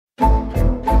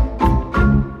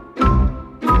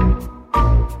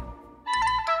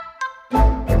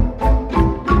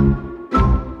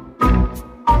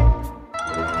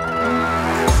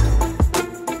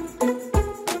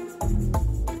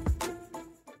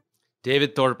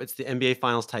David Thorpe, it's the NBA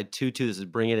Finals tied 2-2. This is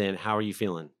Bring It In. How are you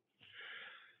feeling?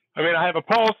 I mean, I have a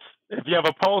pulse. If you have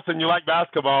a pulse and you like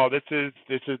basketball, this is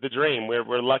the dream.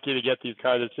 We're lucky to get these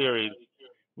kinds of series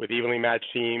with evenly matched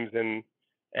teams and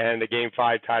the game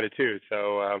five tied at two.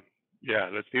 So yeah,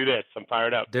 let's do this. I'm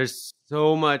fired up. There's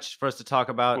so much for us to talk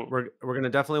about. Hmm. We're going to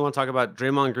definitely want to talk about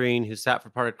Draymond Green, who sat for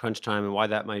part of crunch time, and why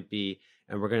that might be.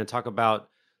 And we're going to talk about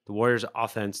the Warriors'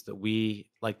 offense that we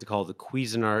like to call the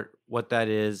Cuisinart, what that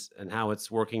is, and how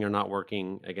it's working or not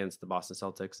working against the Boston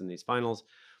Celtics in these finals.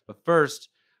 But first,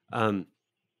 um,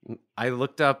 I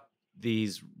looked up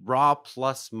these raw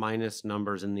plus minus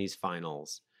numbers in these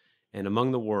finals, and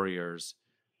among the Warriors,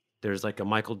 there's like a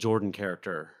Michael Jordan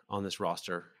character on this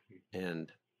roster,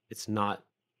 and it's not.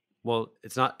 Well,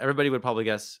 it's not. Everybody would probably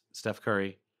guess Steph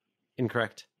Curry.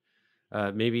 Incorrect.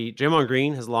 Maybe Draymond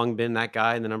Green has long been that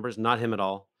guy in the numbers. Not him at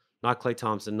all. Not Klay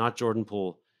Thompson. Not Jordan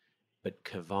Poole. But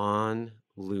Kevon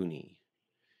Looney.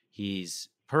 He's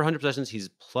per 100 possessions. He's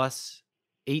plus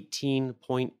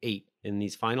 18.8 in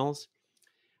these finals,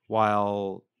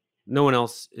 while no one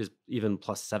else is even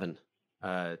plus 7.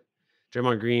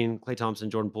 Draymond Green, Klay Thompson,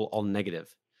 Jordan Poole, all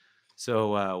negative.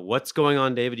 So what's going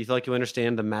on, David? Do you feel like you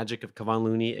understand the magic of Kevon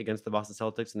Looney against the Boston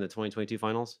Celtics in the 2022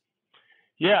 finals?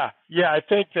 Yeah, I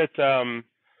think that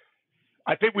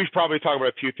I think we should probably talk about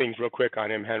a few things real quick on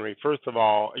him, Henry. First of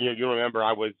all, you remember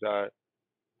I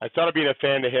started being a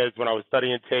fan of his when I was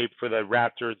studying tape for the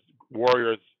Raptors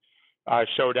Warriors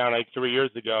showdown like 3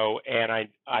 years ago, and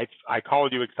I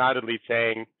called you excitedly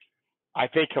saying I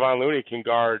think Kevon Looney can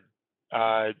guard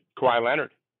Kawhi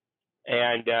Leonard,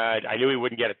 and I knew he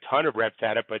wouldn't get a ton of reps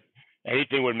at it, but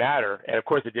anything would matter. And of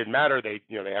course, it didn't matter. They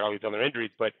had all these other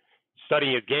injuries, but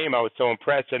studying his game, I was so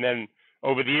impressed. And then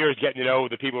over the years, getting to know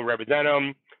the people who represent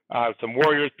him, some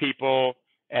Warriors people,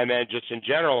 and then just in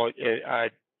general,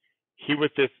 he was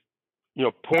this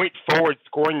point forward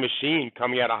scoring machine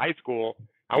coming out of high school.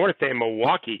 I want to say in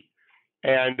Milwaukee,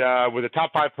 and was a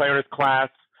top 5 player in his class.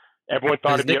 Everyone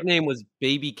thought his nickname was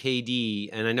Baby KD,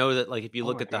 and I know that like if you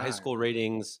look at the high school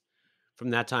ratings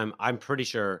from that time, I'm pretty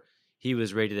sure he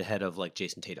was rated ahead of like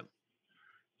Jason Tatum.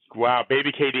 Wow,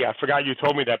 Baby KD. I forgot you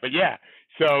told me that, but yeah.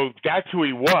 So that's who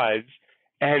he was,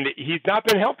 and he's not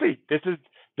been healthy. This is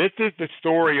the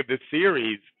story of the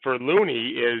series for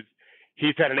Looney. Is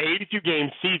he's had an 82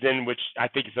 game season, which I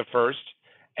think is the first,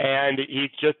 and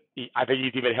I think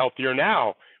he's even healthier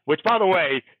now. Which, by the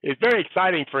way, is very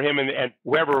exciting for him and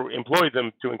whoever employs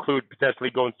him to include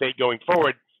potentially Golden State going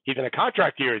forward. He's in a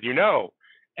contract year, as you know,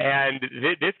 and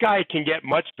this guy can get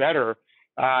much better.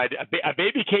 A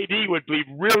baby KD would be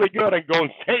really good on Golden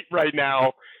State right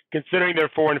now, considering their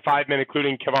 4 and 5 men,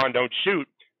 including Kevon, don't shoot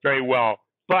very well.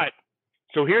 But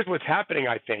so here's what's happening.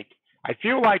 I think I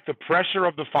feel like the pressure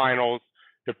of the finals,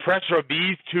 the pressure of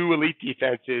these two elite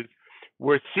defenses,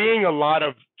 we're seeing a lot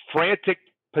of frantic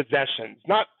possessions.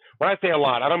 Not when I say a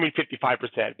lot, I don't mean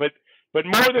 55%, but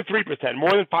more than 3%,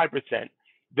 more than 5%.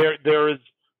 There is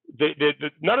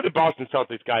none of the Boston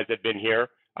Celtics guys have been here.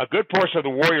 A good portion of the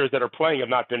Warriors that are playing have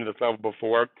not been to this level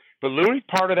before. But Looney's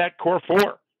part of that core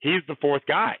 4. He's the 4th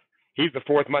guy. He's the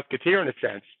 4th musketeer in a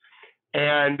sense.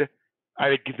 And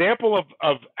an example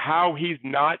of how he's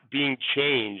not being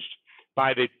changed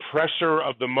by the pressure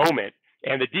of the moment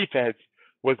and the defense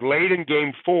was late in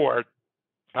game 4.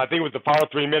 I think it was the final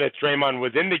 3 minutes. Draymond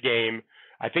was in the game.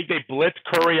 I think they blitzed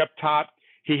Curry up top.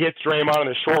 He hits Draymond on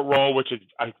a short roll, which is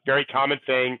a very common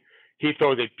thing. He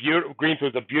throws Green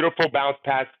throws a beautiful bounce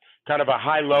pass, kind of a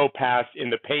high-low pass in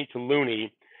the paint to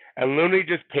Looney. And Looney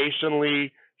just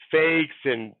patiently fakes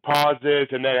and pauses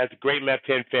and then has a great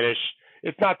left-hand finish.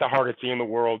 It's not the hardest thing in the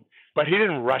world, but he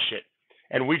didn't rush it.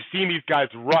 And we've seen these guys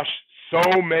rush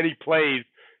so many plays.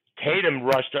 Tatum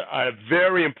rushed a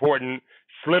very important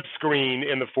slip screen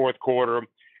in the 4th quarter,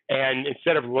 and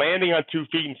instead of landing on 2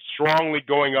 feet and strongly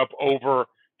going up over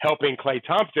helping Klay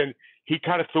Thompson, he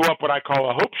kind of threw up what I call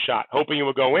a hope shot, hoping it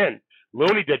would go in.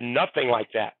 Looney did nothing like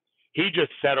that. He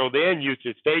just settled in, used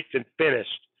his fakes, and finished.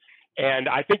 And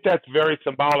I think that's very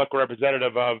symbolic,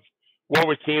 representative of what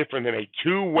we're seeing from him, a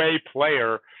two-way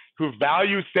player who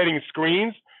values setting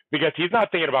screens because he's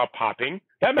not thinking about popping.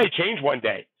 That may change one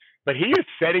day, but he is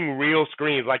setting real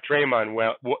screens like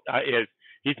Draymond is.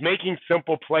 He's making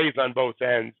simple plays on both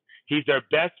ends. He's their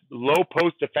best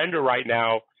low-post defender right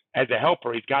now as a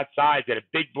helper. He's got size, had a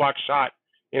big block shot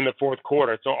in the 4th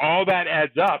quarter. So all that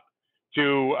adds up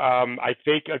to, I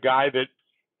think, a guy that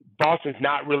Boston's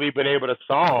not really been able to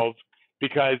solve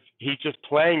because he's just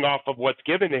playing off of what's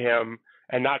given to him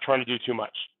and not trying to do too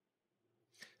much.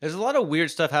 There's a lot of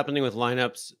weird stuff happening with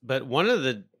lineups, but one of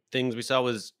the things we saw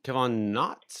was Kevon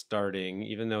not starting,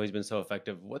 even though he's been so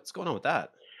effective. What's going on with that?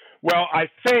 Well, I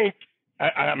think,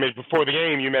 I mean, before the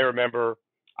game, you may remember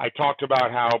I talked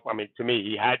about how, I mean, to me,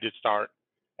 he had to start,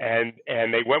 and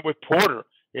they went with Porter.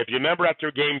 If you remember,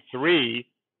 after Game 3,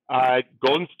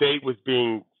 Golden State was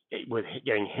getting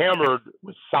hammered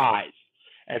with size,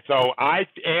 and so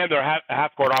and their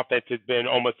half court offense has been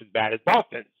almost as bad as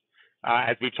Boston's,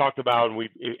 as we've talked about, and we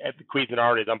at the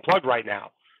Cuisinart is unplugged right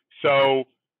now. So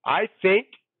I think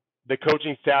the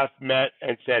coaching staff met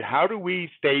and said, how do we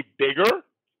stay bigger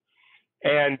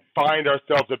and find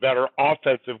ourselves a better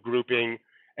offensive grouping?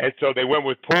 And so they went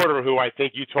with Porter, who I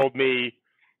think you told me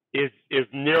is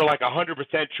near like 100%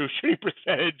 true shooting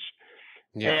percentage.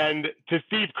 Yeah. And to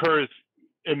Steve Kerr's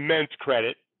immense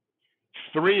credit,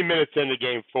 3 minutes into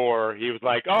Game 4, he was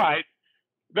like, all right,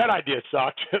 that idea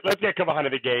sucked. Let's get Kevon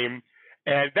in the game.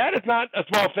 And that is not a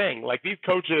small thing. Like, these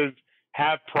coaches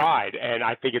have pride, and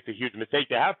I think it's a huge mistake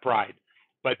to have pride,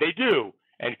 but they do.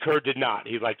 And Kerr did not.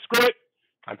 He's like, screw it.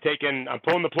 I'm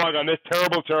pulling the plug on this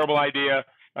terrible, terrible idea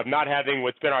of not having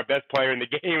what's been our best player in the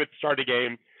game at the start of the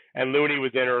game. And Looney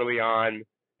was in early on.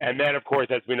 And then, of course,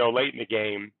 as we know, late in the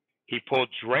game, he pulled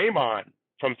Draymond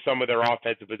from some of their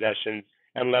offensive possessions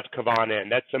and left Kevon in.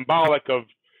 That's symbolic of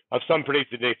some pretty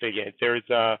significance.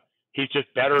 He's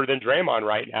just better than Draymond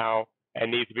right now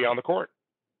and needs to be on the court.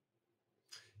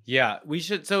 Yeah, we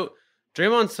should. So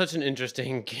Draymond's such an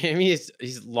interesting game. He's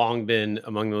long been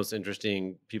among the most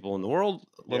interesting people in the world,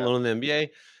 let alone in the NBA.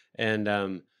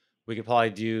 And we could probably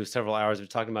do several hours of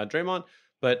talking about Draymond.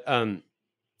 But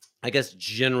I guess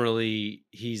generally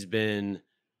he's been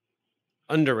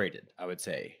underrated, I would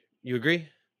say. You agree?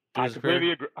 I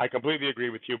completely agree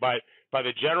with you. By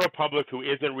the general public who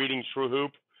isn't reading True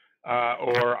Hoop,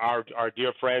 or our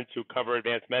dear friends who cover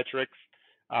advanced metrics,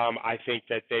 I think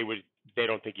that they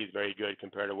don't think he's very good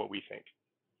compared to what we think.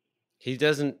 He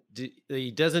doesn't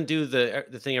do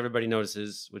the thing everybody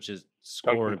notices, which is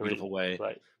score in a beautiful way.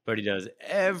 Right. But he does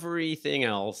everything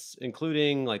else,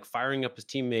 including like firing up his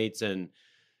teammates and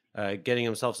getting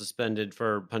himself suspended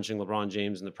for punching LeBron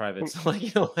James in the privates.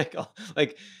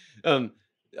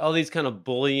 All these kind of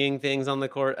bullying things on the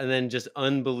court, and then just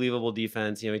unbelievable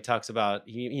defense. He talks about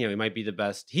he might be the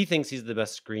best. He thinks he's the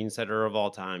best screen setter of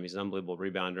all time. He's an unbelievable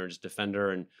rebounder, just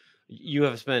defender. And you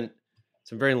have spent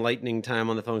some very enlightening time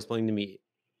on the phone explaining to me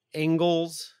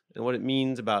angles and what it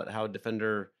means about how a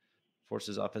defender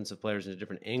forces offensive players into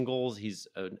different angles. He's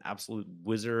an absolute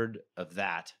wizard of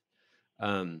that.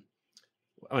 Am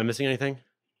I missing anything?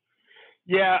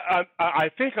 Yeah,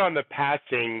 I think on the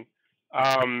passing,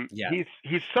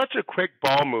 he's such a quick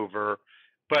ball mover,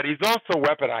 but he's also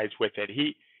weaponized with it.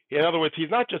 In other words, he's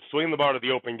not just swinging the ball to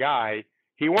the open guy.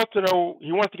 He wants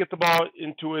to get the ball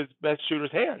into his best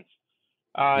shooter's hands.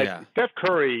 Steph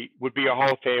Curry would be a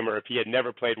Hall of Famer if he had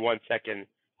never played 1 second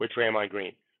with Draymond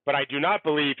Green. But I do not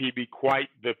believe he'd be quite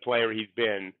the player he's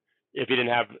been if he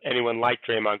didn't have anyone like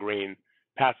Draymond Green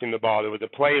passing the ball. There was a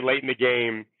play late in the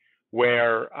game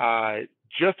where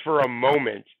just for a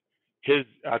moment, his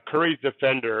Curry's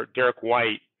defender, Derek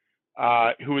White,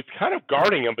 who was kind of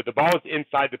guarding him, but the ball was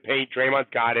inside the paint. Draymond's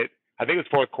got it. I think it was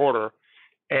fourth quarter.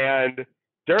 And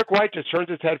Derek White just turns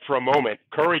his head for a moment.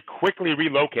 Curry quickly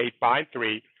relocates behind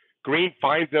 3. Green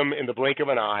finds him in the blink of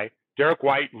an eye. Derek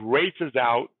White races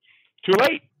out. Too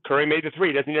late. Curry made the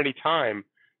 3. Doesn't need any time.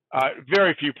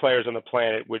 Very few players on the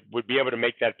planet would be able to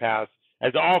make that pass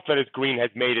as often as Green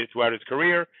has made it throughout his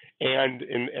career. And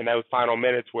in those final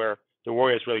minutes where the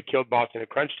Warriors really killed Boston at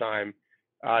crunch time,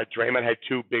 Draymond had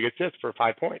 2 big assists for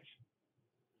 5 points.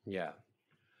 Yeah.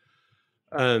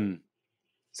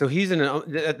 So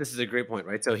this is a great point,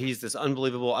 right? So he's this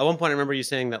unbelievable. At one point, I remember you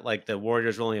saying that like the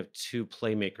Warriors only have 2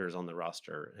 playmakers on the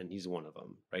roster, and he's one of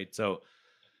them, right? So,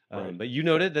 Right. But you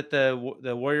noted that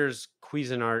the Warriors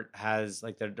Cuisinart has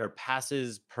like their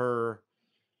passes per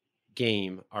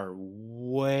game are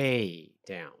way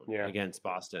down against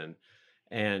Boston,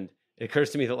 and it occurs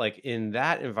to me that like in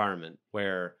that environment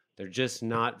where they're just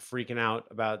not freaking out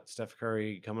about Steph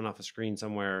Curry coming off a screen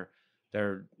somewhere,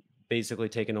 they're basically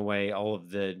taking away all of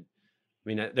the. I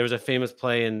mean, there was a famous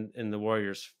play in the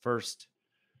Warriors' first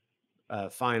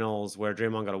finals where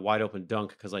Draymond got a wide open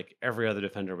dunk because like every other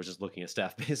defender was just looking at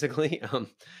Steph, basically.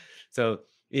 So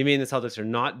you mean the Celtics are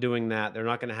not doing that? They're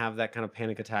not going to have that kind of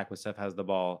panic attack when Steph has the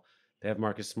ball. They have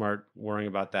Marcus Smart worrying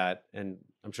about that, and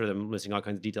I'm sure they're missing all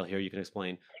kinds of detail here you can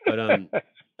explain. But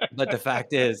but the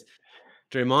fact is,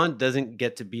 Draymond doesn't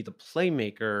get to be the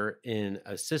playmaker in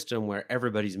a system where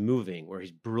everybody's moving, where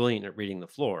he's brilliant at reading the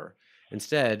floor.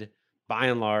 Instead, by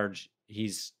and large,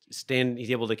 he's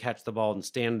able to catch the ball and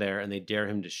stand there, and they dare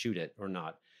him to shoot it or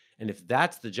not. And if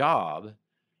that's the job,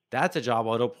 that's a job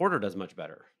Otto Porter does much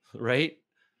better, right?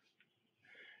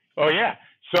 Oh yeah.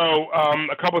 So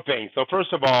a couple of things. So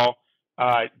first of all,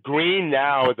 Green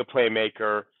now is a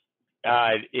playmaker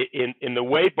in the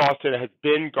way Boston has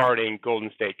been guarding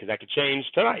Golden State, because that could change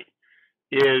tonight,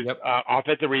 is Yep.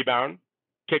 Offensive rebound,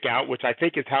 kick out, which I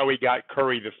think is how he got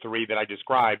Curry the three that I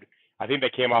described. I think they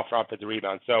came off for offensive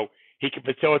rebound. So he can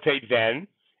facilitate then.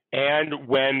 And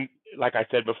when, like I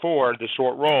said before, the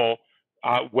short roll,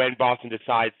 when Boston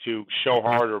decides to show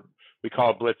hard, or we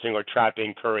call it blitzing or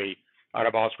trapping Curry on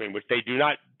a ball screen, which they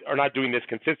are not doing this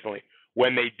consistently.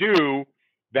 When they do,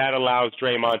 that allows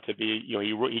Draymond to be,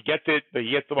 he gets it, but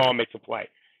he gets the ball and makes a play.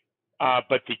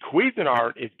 But the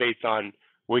Cuisinart is based on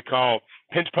what we call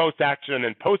pinch post action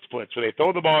and post splits, where they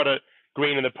throw the ball to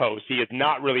Green in the post. He is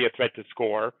not really a threat to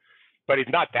score, but he's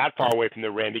not that far away from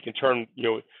the rim. He can turn,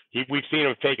 we've seen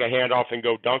him take a handoff and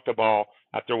go dunk the ball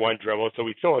after one dribble, so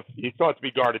he still has to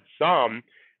be guarded some.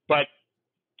 But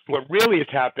what really is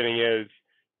happening is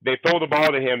they throw the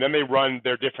ball to him, then they run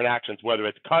their different actions, whether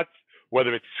it's cuts,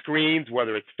 whether it's screens,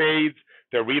 whether it's fades.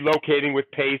 They're relocating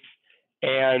with pace,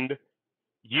 and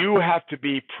you have to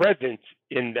be present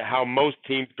in how most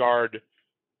teams guard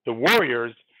the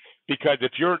Warriors, because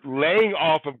if you're laying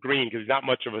off of Green because he's not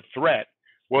much of a threat,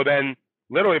 well then,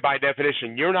 literally by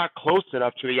definition, you're not close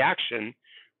enough to the action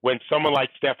when someone like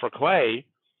Steph or Clay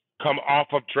come off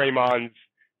of Draymond's,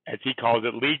 as he calls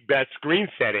it, league best screen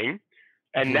setting.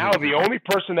 And now the only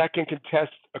person that can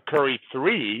contest a Curry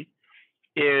three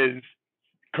is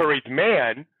Curry's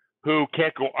man, who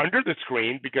can't go under the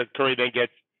screen because Curry then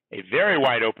gets a very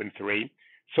wide open three.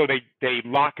 So they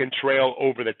lock and trail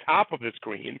over the top of the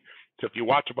screen. So if you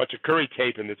watch a bunch of Curry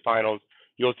tape in this finals,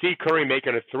 you'll see Curry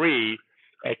making a three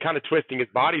and kind of twisting his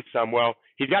body some. Well,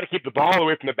 he's got to keep the ball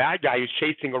away from the bad guy who's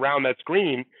chasing around that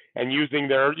screen and using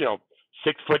their,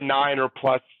 6'9" or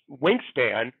plus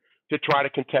wingspan to try to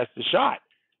contest the shot.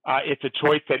 It's a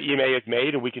choice that Ime has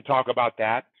made, and we can talk about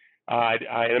that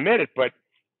in a minute. But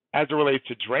as it relates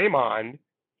to Draymond,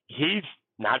 he's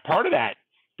not part of that.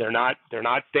 They're not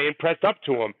staying pressed up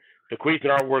to him. The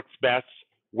Cuisinart works best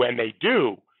when they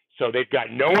do. So they've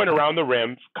got no one around the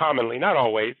rim, commonly, not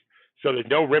always. So there's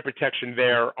no rim protection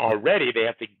there already. They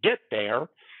have to get there,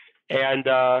 and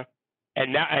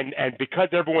because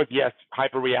everyone's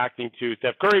hyper reacting to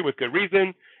Steph Curry with good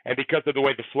reason, and because of the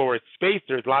way the floor is spaced,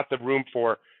 there's lots of room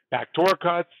for backdoor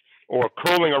cuts or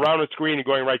curling around a screen and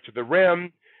going right to the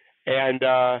rim. And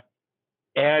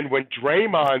when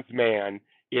Draymond's man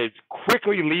is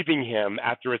quickly leaving him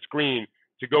after a screen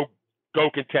to go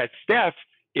contest Steph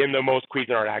in the most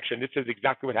Cuisinart action, this is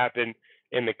exactly what happened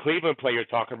in the Cleveland play you're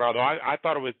talking about. Though I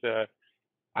thought it was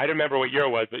I don't remember what year it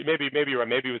was, but maybe you're right.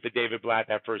 Maybe it was the David Blatt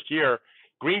that first year.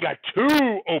 Green got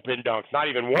two open dunks, not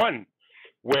even one,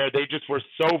 where they just were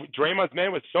so – Draymond's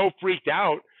man was so freaked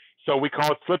out, so we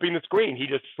call it flipping the screen. He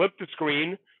just flipped the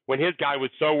screen when his guy was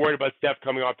so worried about Steph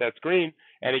coming off that screen,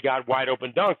 and he got wide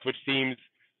open dunks, which seems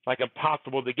like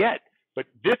impossible to get. But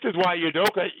this is why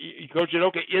Coach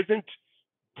Udoka isn't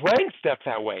playing Steph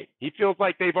that way. He feels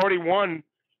like they've already won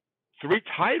 3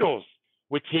 titles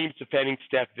with teams defending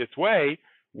Steph this way.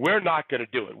 We're not going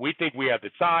to do it. We think we have the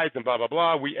size and blah, blah,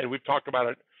 blah. We've talked about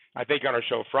it, I think, on our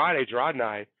show Friday, Gerard and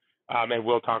I, and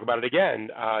we'll talk about it again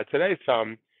today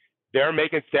some. They're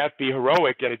making Steph be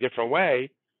heroic in a different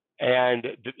way, and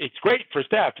it's great for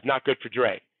Steph. It's not good for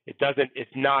Dre. It's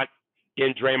not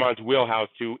in Draymond's wheelhouse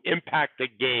to impact the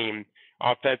game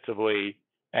offensively.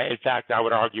 In fact, I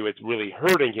would argue it's really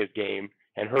hurting his game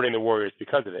and hurting the Warriors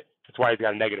because of it. That's why he's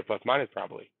got a negative plus-minus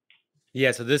probably.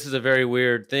 Yeah, so this is a very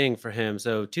weird thing for him.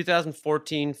 So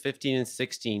 2014, 15, and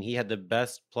 16, he had the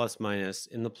best plus-minus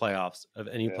in the playoffs of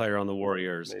any player on the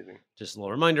Warriors. Amazing. Just a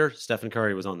little reminder, Stephen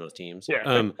Curry was on those teams.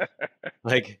 Yeah.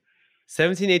 Like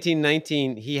 17, 18,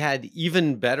 19, he had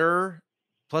even better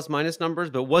plus-minus numbers,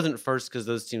 but wasn't first because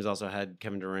those teams also had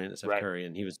Kevin Durant and Steph Curry,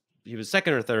 and he was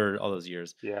second or third all those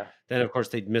years. Yeah. Then, of course,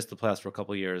 they'd missed the playoffs for a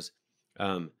couple of years.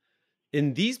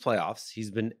 In these playoffs,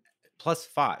 he's been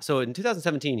 +5. So in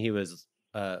 2017, he was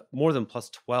more than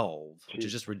 +12, which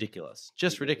is just ridiculous.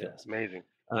 Just ridiculous. Yeah,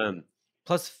 amazing.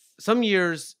 Plus, some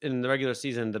years in the regular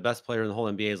season, the best player in the whole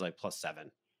NBA is like +7.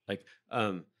 Like,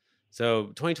 so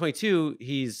 2022,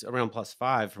 he's around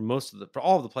 +5 for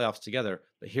all of the playoffs together.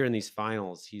 But here in these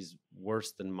finals, he's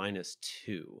worse than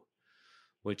 -2,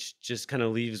 which just kind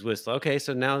of leaves with, okay,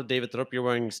 so now David Thorpe, you're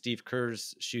wearing Steve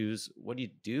Kerr's shoes. What do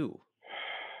you do?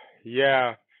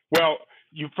 Yeah. Well,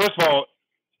 first of all,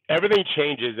 everything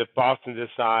changes if Boston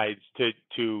decides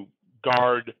to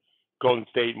guard Golden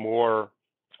State more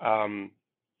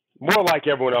like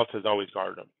everyone else has always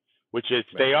guarded them, which is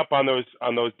stay up on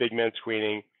those big men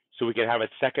screening, so we can have a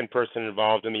second person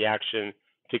involved in the action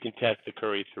to contest the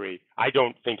Curry three. I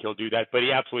don't think he'll do that, but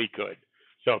he absolutely could.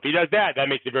 So if he does that, that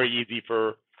makes it very easy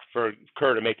for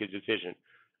Kerr to make his decision.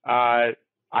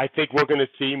 I think we're going to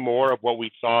see more of what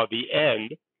we saw at the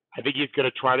end. I think he's going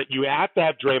to try to. You have to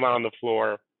have Draymond on the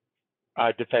floor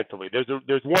defensively.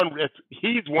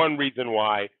 He's one reason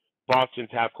why Boston's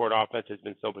half-court offense has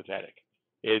been so pathetic.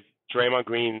 Is Draymond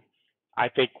Green, I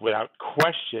think, without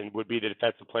question, would be the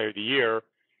defensive player of the year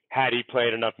had he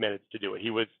played enough minutes to do it. He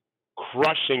was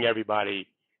crushing everybody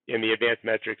in the advanced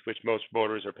metrics, which most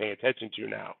voters are paying attention to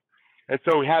now. And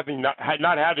so not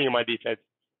having him on defense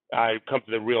comes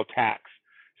to the real tax.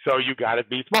 So you got to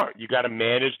be smart. You got to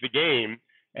manage the game,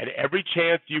 and every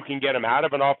chance you can get him out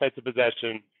of an offensive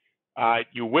possession,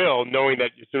 you will, knowing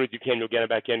that as soon as you can, you'll get him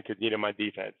back in because you need him on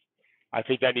defense. I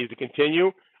think that needs to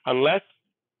continue unless,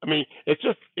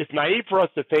 it's naive for us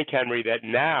to think, Henry, that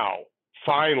now,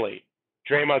 finally,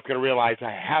 Draymond's going to realize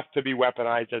I have to be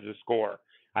weaponized as a scorer.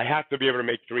 I have to be able to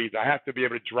make threes. I have to be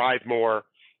able to drive more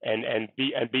and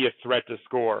be a threat to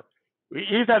score.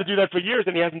 He's had to do that for years,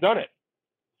 and he hasn't done it.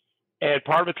 And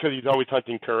part of it's because he's always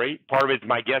hunting Curry. Part of it,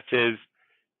 my guess is,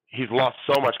 he's lost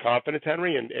so much confidence,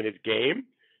 Henry, in his game,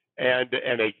 and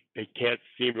they can't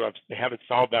seem to they haven't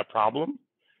solved that problem.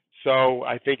 So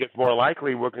I think it's more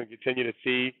likely we're going to continue to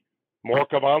see more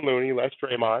Kevon Looney, less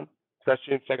Draymond,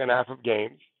 especially in the second half of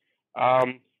games,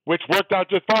 which worked out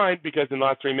just fine because in the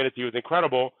last 3 minutes he was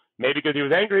incredible, maybe because he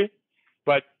was angry,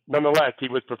 but nonetheless he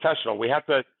was professional. We have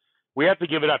to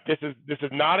give it up. This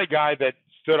is not a guy that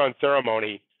stood on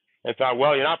ceremony and thought,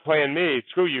 well, you're not playing me,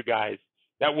 screw you guys.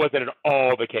 That wasn't at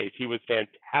all the case. He was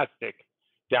fantastic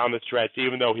down the stretch,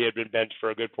 even though he had been benched for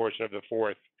a good portion of the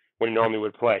fourth when he normally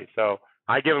would play. So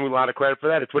I give him a lot of credit for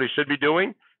that. It's what he should be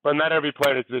doing, but not every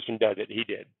player in his position does it. He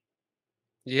did.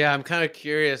 Yeah, I'm kind of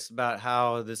curious about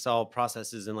how this all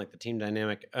processes in like the team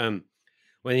dynamic.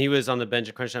 When he was on the bench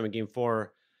at crunch time in Game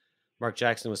 4, Mark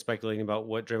Jackson was speculating about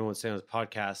what Draymond would say on his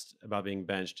podcast about being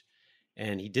benched,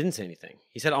 and he didn't say anything.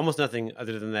 He said almost nothing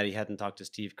other than that he hadn't talked to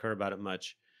Steve Kerr about it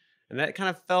much. And that kind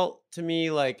of felt to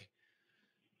me like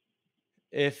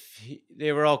if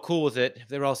they were all cool with it, if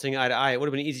they were all seeing eye to eye, it would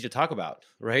have been easy to talk about,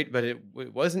 right? But it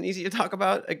wasn't easy to talk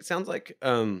about, it sounds like,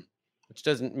 which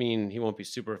doesn't mean he won't be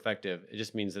super effective. It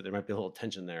just means that there might be a little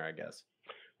tension there, I guess.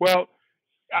 Well,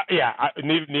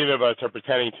 neither of us are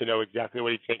pretending to know exactly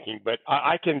what he's thinking, but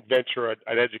I can venture an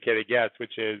educated guess,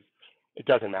 which is it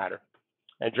doesn't matter.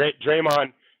 And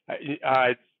Draymond,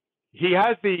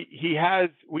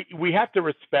 we have to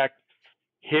respect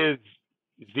his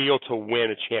zeal to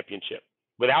win a championship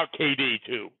without KD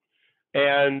too.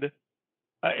 And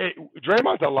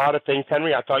Draymond's a lot of things,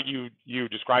 Henry. I thought you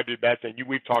described it best, and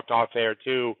we've talked off air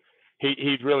too.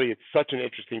 He's really such an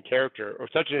interesting character, or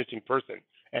such an interesting person,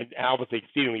 and obviously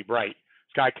exceedingly bright.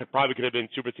 This guy probably could have been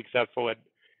super successful at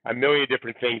a million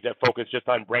different things that focus just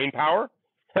on brain power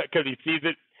because he sees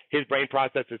it. His brain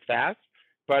process is fast.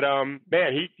 But,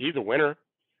 man, he's a winner.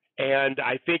 And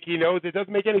I think he knows it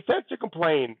doesn't make any sense to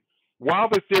complain while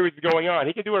the series is going on.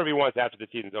 He can do whatever he wants after the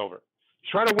season's over. He's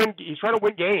trying to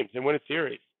win games and win a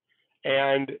series.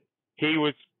 And he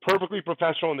was perfectly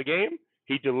professional in the game.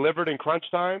 He delivered in crunch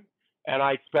time. And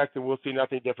I expect that we'll see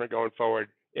nothing different going forward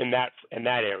in that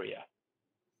area.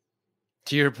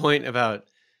 To your point about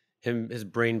his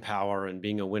brain power and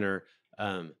being a winner,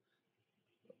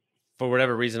 for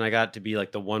whatever reason, I got to be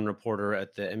like the one reporter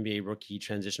at the NBA rookie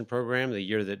transition program the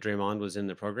year that Draymond was in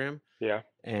the program. Yeah.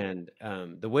 And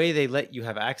the way they let you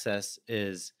have access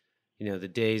is, the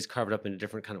days carved up into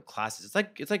different kind of classes.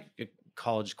 It's like a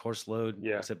college course load,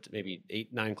 except maybe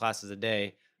 8-9 classes a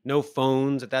day. No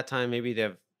phones at that time. Maybe they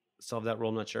have solved that rule.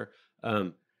 I'm not sure.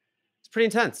 It's pretty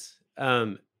intense.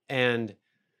 And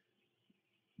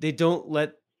they don't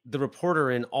let the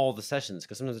reporter in all the sessions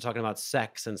because sometimes they're talking about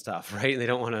sex and stuff, right? And they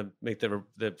don't want to make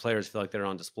the players feel like they're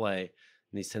on display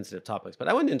in these sensitive topics. But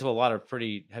I went into a lot of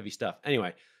pretty heavy stuff.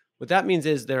 Anyway, what that means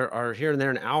is there are here and there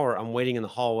an hour I'm waiting in the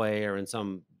hallway or in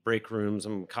some break room,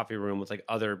 some coffee room with like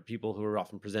other people who are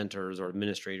often presenters or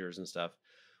administrators and stuff,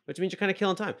 which means you're kind of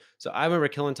killing time. So I remember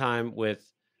killing time with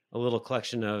a little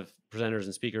collection of presenters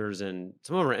and speakers, and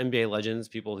some of them are NBA legends,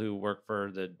 people who work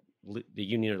for the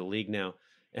union or the league now.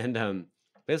 And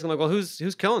basically, I'm like, well,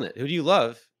 who's killing it? Who do you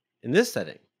love in this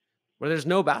setting where there's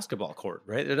no basketball court,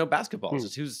 right? There's no basketballs.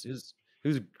 It's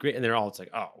who's great, and they're all. It's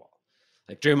like, oh, well,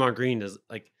 like Draymond Green is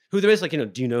like who there is. Like,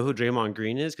 do you know who Draymond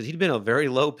Green is? Because he'd been a very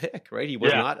low pick, right? He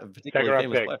was not a particularly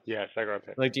famous player. Yeah, second round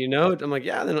pick. Like, do you know? I'm like,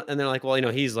 yeah. And they're like, well,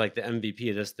 he's like the MVP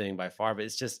of this thing by far. But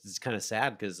it's kind of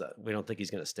sad because we don't think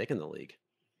he's going to stick in the league.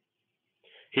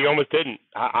 He almost didn't.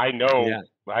 I know. Yeah.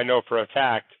 I know for a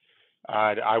fact.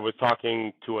 I was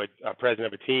talking to a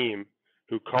president of a team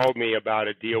who called me about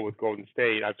a deal with Golden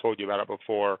State. I've told you about it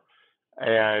before,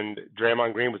 and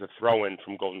Draymond Green was a throw-in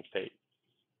from Golden State,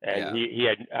 and Yeah. he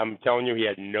had. I'm telling you, he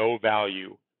had no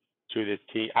value to this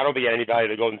team. I don't think he had any value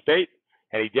to Golden State,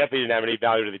 and he definitely didn't have any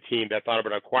value to the team that thought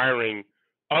about acquiring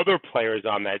other players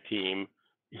on that team.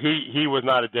 He was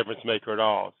not a difference maker at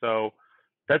all. So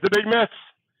that's a big miss.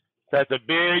 That's a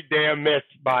big damn miss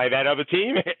by that other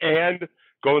team. And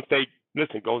Golden State.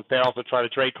 Listen, Golden State also tried to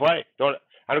trade Clay.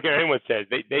 I don't care what anyone says.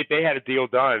 They had a deal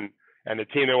done, and the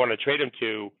team they wanted to trade him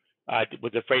to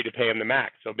was afraid to pay him the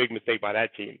max. So big mistake by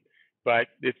that team. But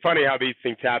it's funny how these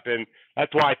things happen.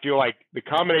 That's why I feel like the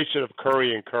combination of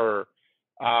Curry and Kerr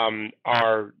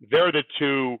they're the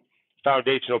two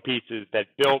foundational pieces that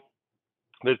built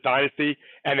this dynasty,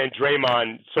 and then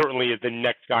Draymond certainly is the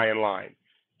next guy in line.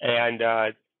 And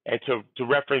to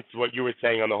reference what you were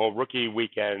saying on the whole rookie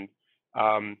weekend,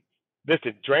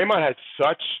 listen, Draymond has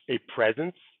such a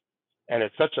presence and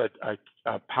it's such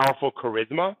a powerful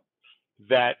charisma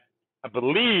that I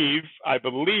believe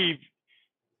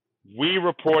we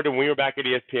reported when we were back at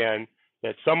ESPN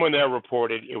that someone there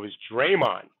reported it was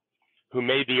Draymond who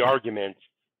made the argument,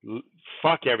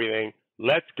 fuck everything,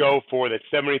 let's go for the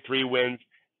 73 wins,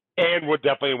 and we'll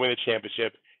definitely win the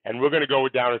championship, and we're going to go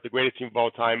down as the greatest team of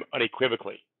all time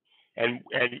unequivocally. And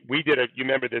we did you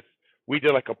remember this, we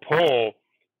did like a poll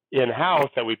in-house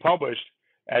that we published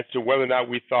as to whether or not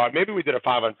we thought, maybe we did a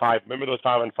 5-on-5, remember those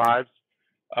 5-on-5s,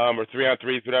 or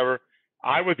 3-on-3s, whatever.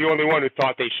 I was the only one who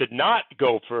thought they should not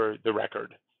go for the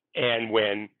record and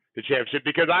win the championship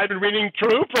because I've been reading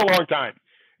True for a long time.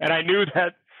 And I knew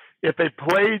that if they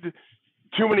played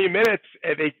too many minutes,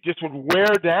 they just would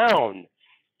wear down.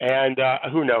 And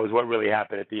who knows what really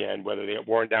happened at the end, whether they got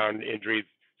worn down, injuries,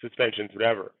 suspensions,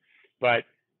 whatever. But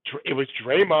it was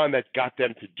Draymond that got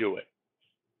them to do it.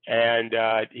 And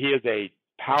he is a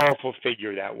powerful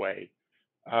figure that way,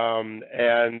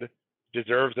 and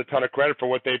deserves a ton of credit for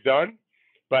what they've done.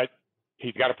 But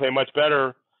he's got to play much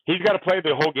better. He's got to play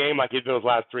the whole game like he did those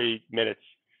last 3 minutes,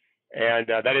 and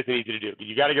that isn't easy to do.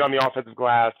 You got to get on the offensive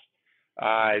glass,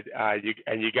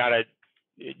 you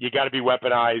got to be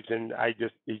weaponized, and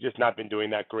he's just not been doing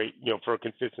that great, for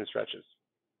consistent stretches.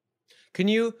 Can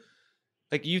you,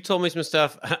 you told me some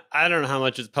stuff. I don't know how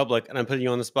much is public, and I'm putting you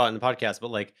on the spot in the podcast,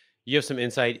 but you have some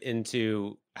insight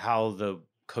into how the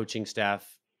coaching staff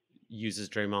uses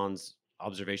Draymond's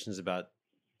observations about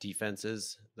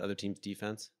defenses, the other team's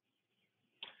defense.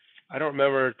 I don't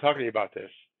remember talking to you about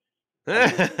this.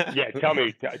 Yeah, tell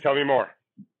me more.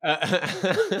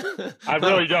 I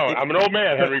really don't. I'm an old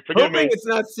man, Henry. Forgive me. It's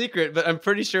not secret, but I'm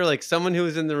pretty sure like someone who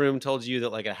was in the room told you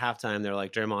that like at halftime they're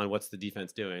like, Draymond, what's the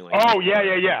defense doing? Like, oh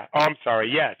yeah. Oh, I'm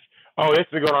sorry. Yes. Oh, this has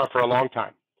been going on for a long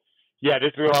time. Yeah, this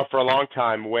has been going on for a long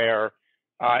time. Where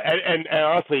and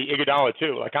honestly, Iguodala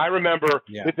too. Like I remember,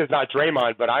 This is not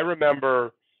Draymond, but I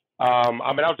remember.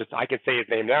 I can say his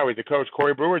name now. He's a coach.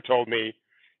 Corey Brewer told me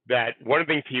that one of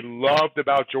the things he loved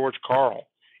about George Karl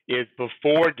is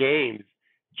before games,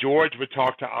 George would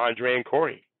talk to Andre and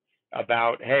Corey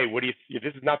about, hey, what do you?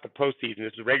 This is not the postseason,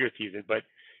 this is regular season, but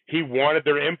he wanted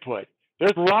their input.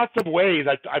 There's lots of ways.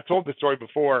 I've told this story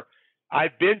before.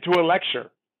 I've been to a lecture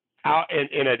out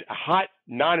in a hot,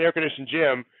 non-air conditioned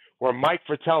gym where Mike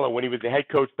Fratello, when he was the head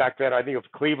coach back then, I think it was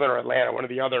Cleveland or Atlanta, one or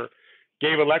the other,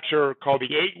 gave a lecture called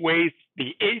the eight ways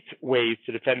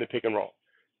to defend the pick and roll.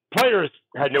 Players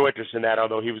had no interest in that,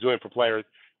 although he was doing it for players.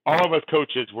 All of us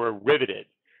coaches were riveted.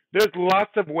 There's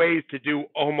lots of ways to do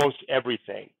almost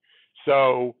everything.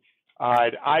 So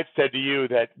I've said to you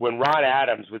that when Ron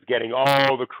Adams was getting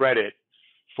all the credit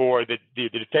for the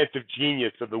defensive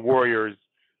genius of the Warriors,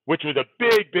 which was a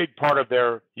big part of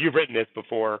you've written this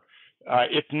before,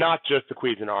 it's not just the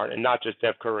Cuisinart and not just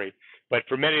Steph Curry, but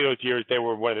for many of those years, they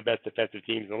were one of the best defensive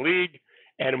teams in the league.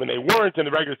 And when they weren't in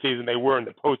the regular season, they were in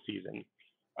the postseason.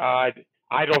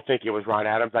 I don't think it was Ron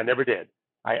Adams. I never did.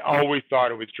 I always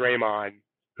thought it was Draymond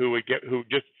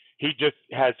he just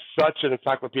has such an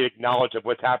encyclopedic knowledge of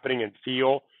what's happening and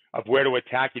feel of where to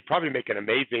attack. He'd probably make an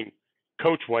amazing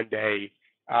coach one day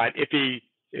if he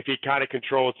kind of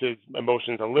controls his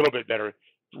emotions a little bit better.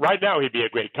 Right now, he'd be a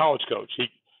great college coach. He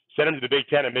sent him to the Big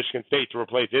Ten at Michigan State to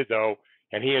replace Izzo,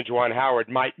 and he and Juwan Howard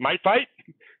might fight,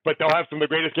 but they'll have some of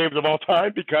the greatest games of all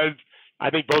time because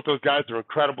I think both those guys are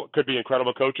incredible, could be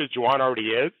incredible coaches. Juwan already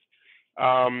is.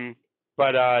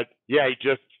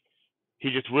 He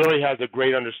just really has a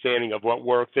great understanding of what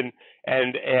works and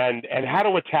how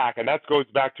to attack. And that goes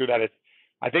back to that.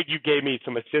 I think you gave me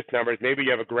some assist numbers. Maybe you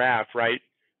have a graph, right?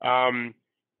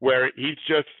 Where he's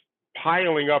just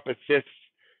piling up assists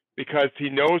because he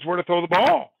knows where to throw the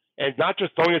ball and not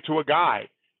just throwing it to a guy.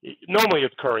 Normally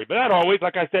it's Curry, but not always.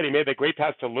 Like I said, he made that great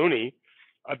pass to Looney.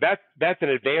 That's an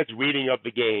advanced reading of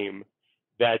the game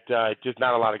that just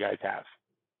not a lot of guys have.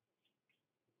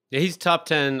 Yeah, he's top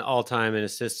 10 all time in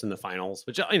assists in the finals,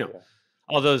 which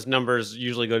all those numbers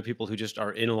usually go to people who just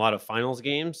are in a lot of finals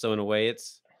games. So in a way,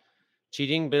 it's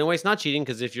cheating, but in a way, it's not cheating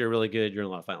because if you're really good, you're in a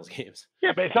lot of finals games.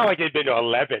 Yeah, but it's not like they've been to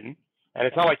 11, and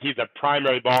it's not like he's a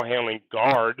primary ball handling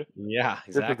guard. Yeah,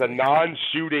 exactly. This is a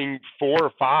non-shooting 4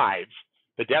 or 5.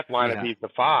 The depth lineup he's the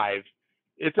 5.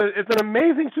 It's an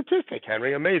amazing statistic,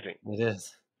 Henry. Amazing. It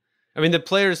is. I mean, the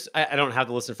players, I don't have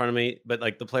the list in front of me, but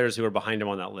like the players who are behind him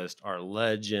on that list are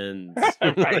legends.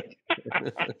 Right.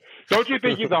 Don't you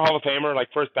think he's a Hall of Famer, like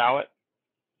first ballot?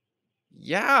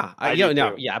 Yeah.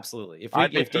 Yeah, absolutely.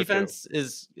 If defense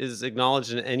is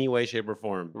acknowledged in any way, shape, or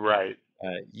form, right,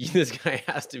 this guy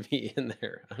has to be in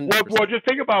there. Well, just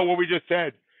think about what we just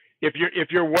said. If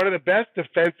you're one of the best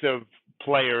defensive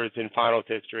players in finals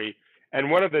history and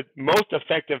one of the most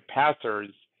effective passers,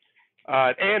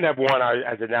 and have won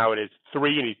as of now it is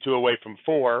 3 and he's 2 away from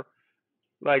 4.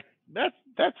 Like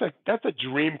that's a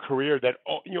dream career that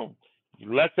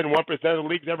less than 1% of the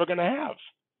league's ever going to have.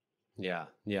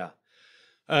 Yeah.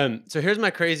 So here's my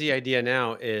crazy idea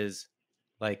now is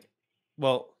like,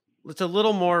 well, it's a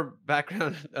little more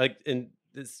background. Like in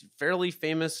this fairly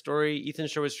famous story, Ethan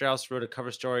Sherwood-Strauss wrote a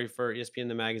cover story for ESPN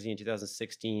The Magazine in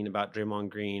 2016 about Draymond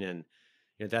Green, and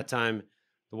at that time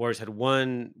the Warriors had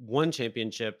won one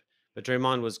championship. But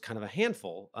Draymond was kind of a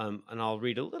handful. And I'll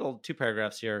read a little 2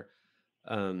 paragraphs here.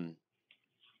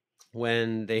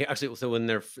 When they're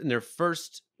in their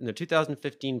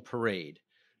 2015 parade,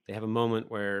 they have a moment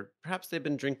where perhaps they've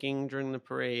been drinking during the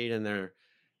parade and they're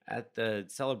at the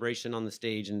celebration on the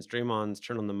stage and it's Draymond's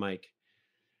turn on the mic.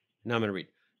 Now I'm going to read.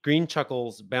 Green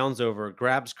chuckles, bounds over,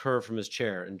 grabs Kerr from his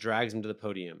chair and drags him to the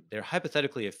podium. There are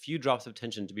hypothetically a few drops of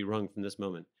tension to be wrung from this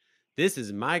moment. This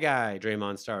is my guy,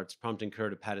 Draymond starts, prompting Kerr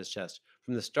to pat his chest.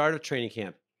 From the start of training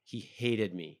camp, he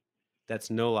hated me. That's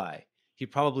no lie. He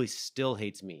probably still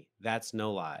hates me. That's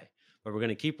no lie. But we're going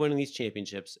to keep winning these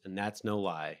championships, and that's no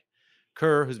lie.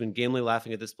 Kerr, who's been gamely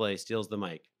laughing at this play, steals the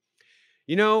mic.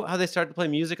 You know how they start to play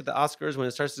music at the Oscars when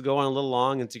it starts to go on a little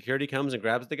long and security comes and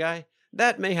grabs the guy?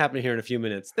 That may happen here in a few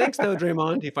minutes. Thanks, though,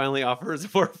 Draymond. He finally offers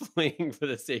before fleeing for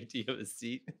the safety of his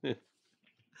seat.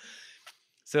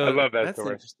 So I love that that's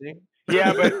story. Interesting.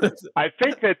 Yeah, but I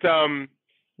think that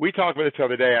we talked about this the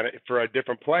other day for a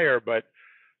different player, but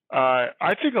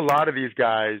I think a lot of these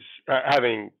guys,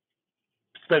 having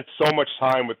spent so much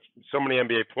time with so many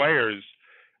NBA players,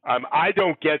 I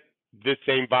don't get this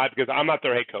same vibe because I'm not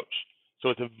their head coach. So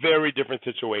it's a very different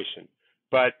situation.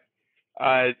 But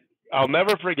I'll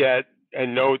never forget,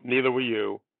 and no, neither will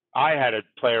you, I had a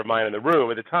player of mine in the room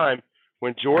at the time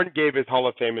when Jordan gave his Hall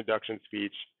of Fame induction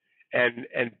speech, and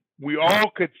we all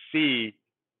could see,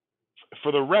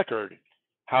 for the record,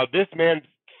 how this man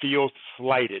feels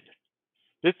slighted.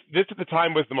 This at the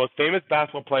time was the most famous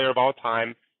basketball player of all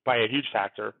time by a huge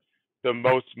factor, the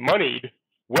most moneyed,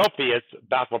 wealthiest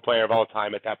basketball player of all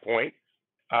time at that point.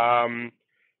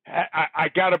 I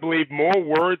got to believe more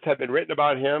words have been written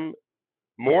about him.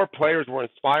 More players were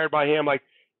inspired by him. Like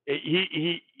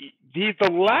he's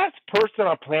the last person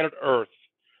on planet Earth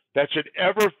that should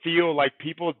ever feel like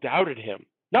people doubted him.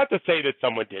 Not to say that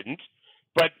someone didn't,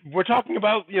 but we're talking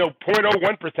about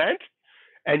 0.01%,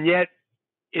 and yet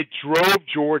it drove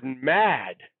Jordan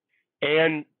mad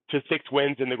and to 6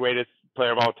 wins and the greatest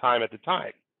player of all time at the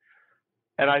time.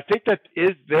 And I think that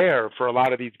is there for a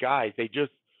lot of these guys. They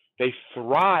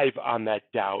thrive on that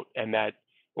doubt and that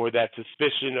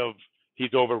suspicion of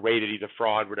he's overrated, he's a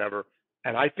fraud, whatever.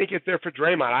 And I think it's there for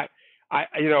Draymond. I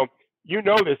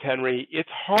this, Henry. It's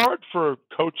hard for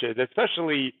coaches,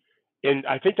 especially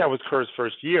I think that was Kerr's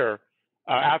first year.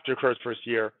 After Kerr's first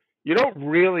year, you don't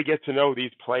really get to know these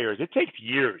players. It takes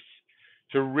years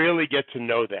to really get to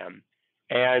know them.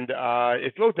 And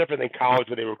it's a little different than college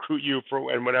where they recruit you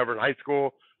and whatever in high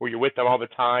school where you're with them all the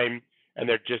time and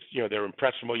they're just, they're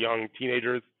impressionable young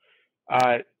teenagers.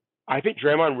 I think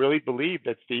Draymond really believed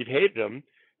that Steve hated him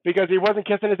because he wasn't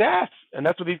kissing his ass. And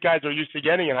that's what these guys are used to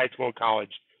getting in high school and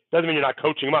college. Doesn't mean you're not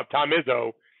coaching them up. Tom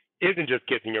Izzo isn't just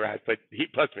kissing your ass, but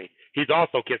he's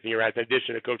also kissing your ass in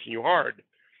addition to coaching you hard.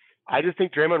 I just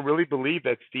think Draymond really believed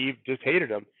that Steve just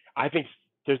hated him. I think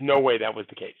there's no way that was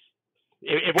the case.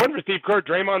 If it wasn't for Steve Kerr,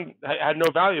 Draymond had no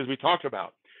value, as we talked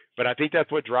about. But I think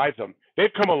that's what drives them.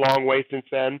 They've come a long way since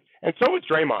then, and so has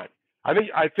Draymond. I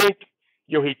think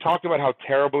he talked about how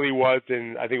terrible he was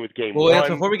in, I think it was game one. Well,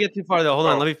 before we get too far, though, hold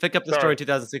on. Let me pick up the story in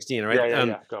 2016, all right?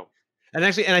 Yeah, go. And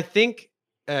I think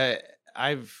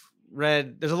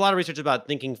read, there's a lot of research about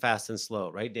thinking fast and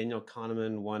slow, right? Daniel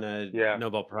Kahneman won a Yeah.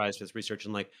 Nobel Prize for this research,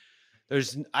 and like,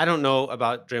 I don't know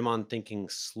about Draymond thinking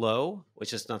slow,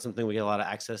 which is not something we get a lot of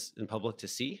access in public to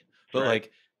see, but Right.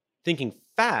 like thinking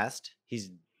fast, he's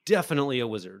definitely a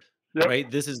wizard, Yep. right?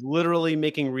 This is literally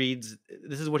making reads.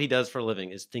 This is what he does for a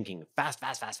living, is thinking fast,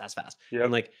 fast, fast, fast, fast. Yep.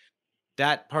 And like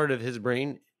that part of his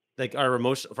brain, like our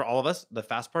emotion, for all of us, the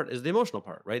fast part is the emotional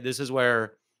part, right? This is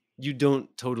where you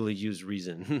don't totally use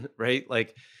reason, right?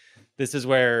 Like this is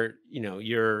where,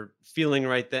 you're feeling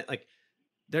right then. Like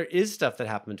there is stuff that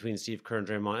happened between Steve Kerr and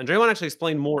Draymond. And Draymond actually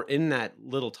explained more in that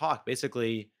little talk.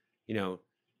 Basically,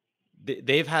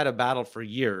 they've had a battle for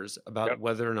years about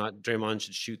whether or not Draymond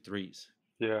should shoot threes.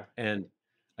 Yeah. And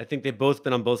I think they've both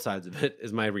been on both sides of it,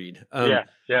 is my read. Yeah.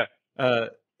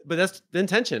 But that's the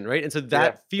intention, right? And so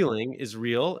that feeling is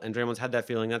real, and Draymond's had that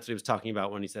feeling. That's what he was talking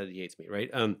about when he said he hates me, right?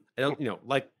 I don't,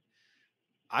 like,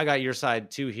 I got your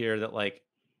side too here that like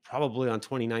probably on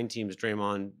 29 teams,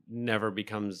 Draymond never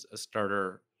becomes a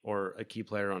starter or a key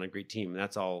player on a great team. And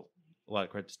that's all a lot of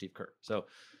credit to Steve Kerr. So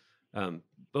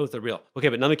both are real. Okay,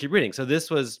 but now let me keep reading. So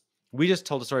we just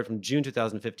told a story from June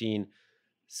 2015,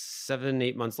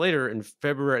 7-8 months later in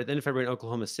February, at the end of February in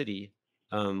Oklahoma City,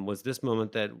 was this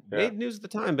moment that made news at the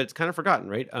time, but it's kind of forgotten,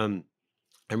 right? I'm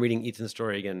reading Ethan's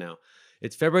story again now.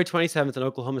 It's February 27th in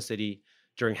Oklahoma City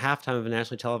during halftime of a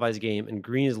nationally televised game, and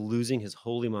Green is losing his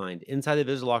holy mind. Inside the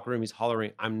visitor locker room, he's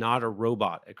hollering, "I'm not a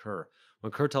robot," at Kerr.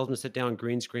 When Kerr tells him to sit down,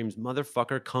 Green screams,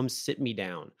 "Motherfucker, come sit me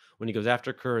down." When he goes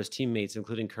after Kerr, his teammates,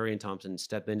 including Curry and Thompson,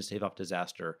 step in to stave off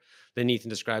disaster. Then Ethan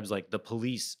describes like the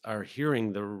police are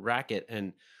hearing the racket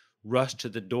and rush to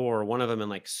the door. One of them in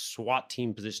like SWAT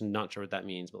team position, not sure what that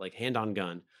means, but like hand on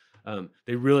gun.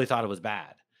 They really thought it was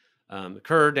bad.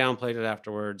 Kerr downplayed it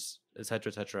afterwards, et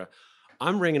cetera, et cetera.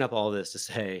 I'm bringing up all this to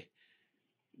say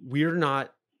we're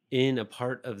not in a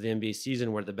part of the NBA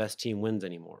season where the best team wins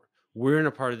anymore. We're in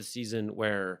a part of the season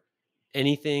where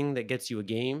anything that gets you a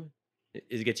game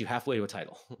gets you halfway to a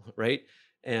title, right?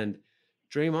 And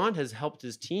Draymond has helped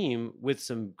his team with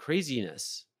some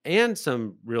craziness and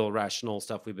some real rational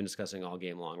stuff we've been discussing all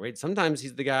game long, right? Sometimes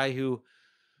he's the guy who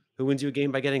wins you a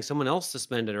game by getting someone else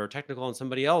suspended or technical on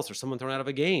somebody else or someone thrown out of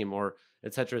a game or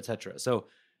et cetera, et cetera. So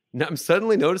now I'm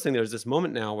suddenly noticing there's this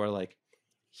moment now where like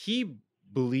he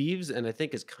believes, and I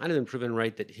think has kind of been proven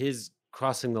right, that his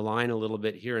crossing the line a little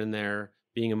bit here and there,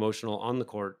 being emotional on the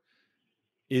court,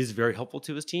 is very helpful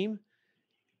to his team.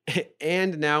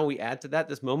 And now we add to that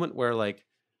this moment where like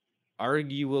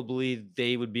arguably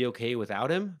they would be okay without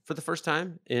him for the first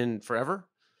time in forever.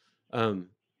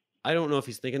 I don't know if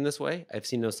he's thinking this way. I've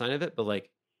seen no sign of it, but like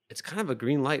it's kind of a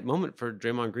green light moment for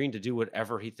Draymond Green to do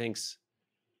whatever he thinks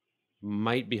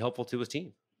might be helpful to his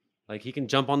team. Like he can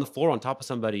jump on the floor on top of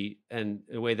somebody and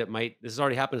in a way that this has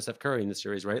already happened to Steph Curry in the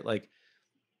series, right? Like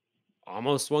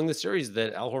almost swung the series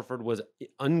that Al Horford was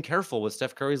uncareful with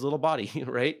Steph Curry's little body,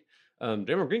 right?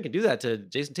 Draymond Green can do that to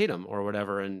Jason Tatum or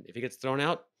whatever. And if he gets thrown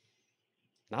out,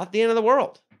 not the end of the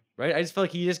world, right? I just feel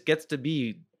like he just gets to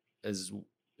be as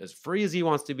free as he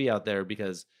wants to be out there,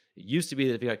 because it used to be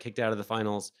that if he got kicked out of the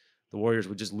finals, the Warriors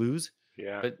would just lose.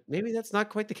 Yeah. But maybe that's not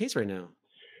quite the case right now.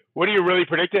 What are you really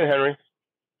predicting, Henry?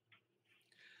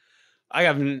 I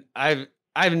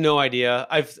have no idea.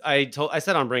 I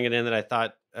said on Bring It In that I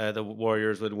thought the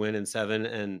Warriors would win in 7,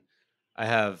 and I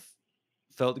have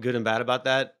felt good and bad about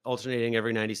that, alternating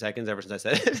every 90 seconds ever since I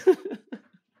said it.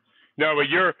 No, but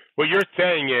what you're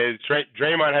saying is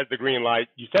Draymond has the green light.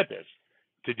 You said this,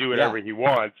 to do whatever he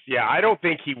wants. Yeah, I don't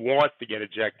think he wants to get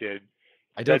ejected.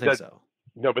 I don't think so.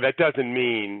 No, but that doesn't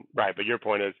mean right. But your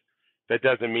point is that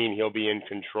doesn't mean he'll be in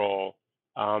control.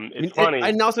 It's funny.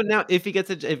 And also now, if he got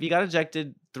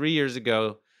ejected 3 years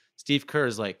ago, Steve Kerr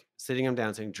is like sitting him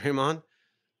down saying, "Draymond,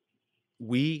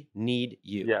 we need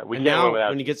you." Yeah, we and can't now win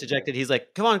when he gets ejected, he's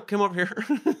like, come over here.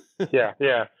 Yeah.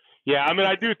 I mean,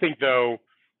 I do think though,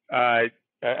 as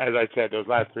I said, those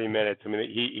last 3 minutes. I mean,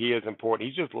 he is important.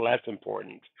 He's just less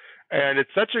important, and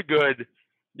it's such a good.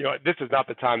 This is not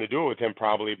the time to do it with him,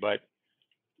 probably, but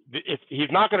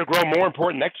he's not going to grow more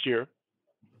important next year.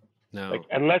 No,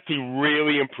 unless he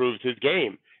really improves his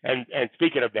game. And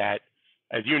speaking of that,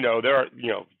 as you know, there are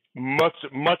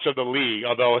much of the league.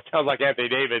 Although it sounds like Anthony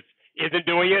Davis isn't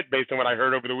doing it, based on what I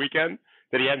heard over the weekend,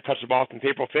 that he hadn't touched the ball since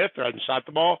April 5th or hasn't shot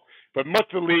the ball. But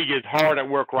much of the league is hard at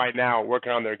work right now,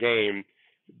 working on their game.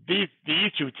 These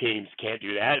two teams can't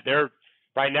do that.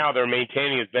 Right now they're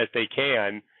maintaining as best they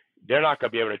can. They're not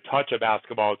going to be able to touch a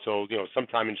basketball until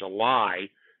sometime in July,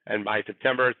 and by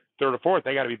September 3rd or 4th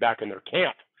they got to be back in their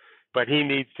camp. But he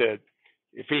needs to,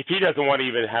 if he doesn't want to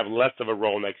even have less of a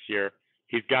role next year,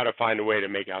 he's got to find a way to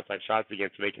make outside shots again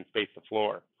so they can space the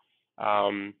floor.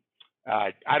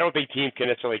 I don't think teams can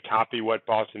necessarily copy what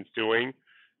Boston's doing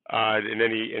in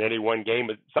any one game,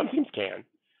 but some teams can.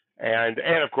 And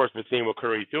of course, we're seeing what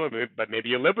Curry's doing, but maybe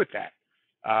you live with that.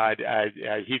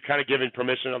 He's kind of given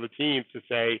permission to other teams to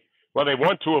say, well, they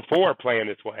won 2 of 4 playing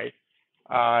this way.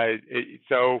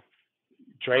 So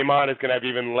Draymond is going to have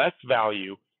even less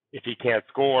value if he can't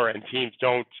score, and teams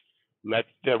don't let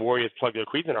the Warriors plug their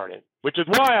Cuisinart in, which is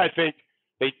why I think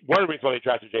one of the reasons why they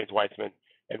drafted James Wiseman,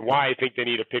 and why I think they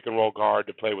need a pick and roll guard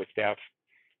to play with Steph.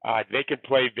 They can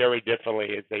play very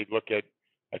differently as they look at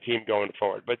a team going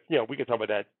forward. But we can talk about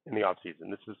that in the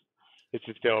offseason. This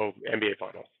is still NBA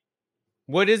Finals.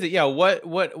 What is it? Yeah,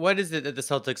 what is it that the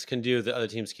Celtics can do that other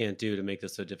teams can't do to make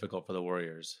this so difficult for the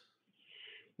Warriors?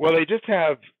 Well, they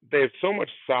have so much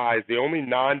size. The only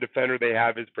non-defender they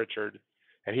have is Pritchard,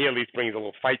 and he at least brings a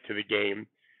little fight to the game.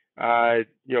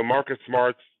 Marcus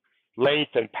Smart's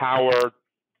length and power.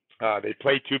 They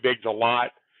play 2 bigs a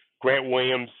lot. Grant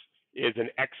Williams is an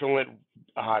excellent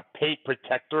paint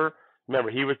protector. Remember,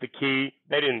 he was the key.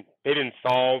 They didn't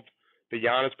solve the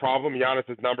Giannis problem.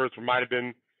 Giannis's numbers might have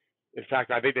been, in fact,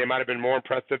 I think they might have been more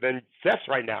impressive than Steph's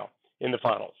right now in the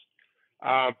finals.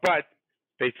 But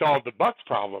they solved the Bucks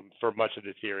problem for much of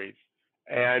the series,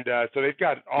 and so they've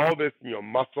got all this,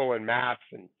 muscle and mass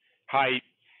and height,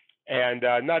 and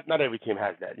not every team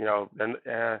has that,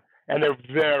 and they're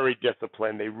very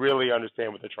disciplined. They really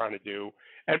understand what they're trying to do.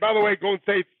 And by the way, Golden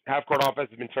State's half-court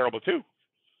offense has been terrible too.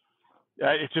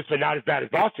 It's just been not as bad as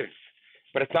Boston's,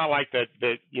 but it's not like that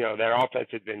their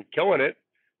offense has been killing it.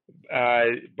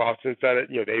 Boston said it.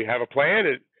 They have a plan.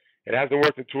 It hasn't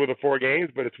worked in 2 of the 4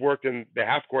 games, but it's worked in the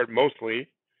half court mostly,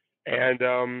 and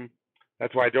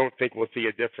that's why I don't think we'll see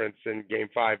a difference in Game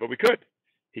 5. But we could.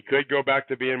 He could go back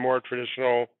to being more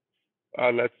traditional.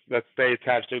 Let's stay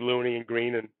attached to Looney and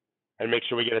Green and make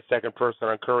sure we get a second person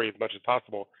on Curry as much as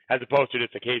possible, as opposed to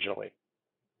just occasionally.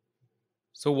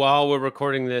 So while we're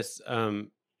recording this,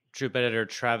 Troop editor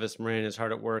Travis Moran is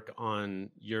hard at work on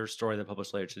your story that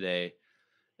published later today,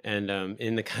 and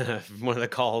in the kind of one of the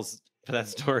calls for that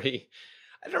story,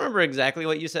 I don't remember exactly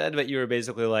what you said, but you were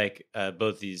basically like,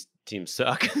 both these teams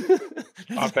suck.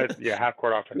 Offense,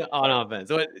 half-court offense. On offense.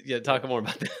 So talk more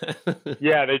about that.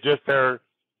 Yeah, they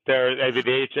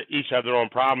each have their own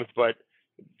problems, but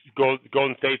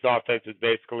Golden State's offense is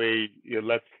basically,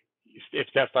 if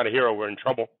Steph's not a hero, we're in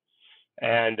trouble.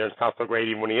 And there's not so great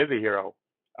even when he is a hero.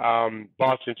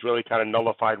 Boston's really kind of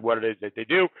nullified what it is that they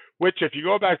do, which if you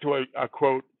go back to a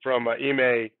quote from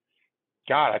Ime,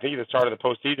 I think at the start of the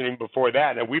postseason, even before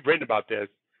that, and we've written about this,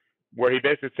 where he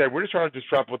basically said, we're just trying to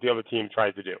disrupt what the other team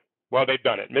tries to do. Well, they've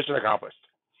done it. Mission accomplished.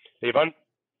 They've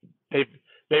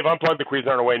unplugged the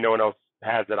Cuisinart in a way no one else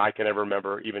has that I can ever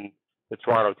remember. Even the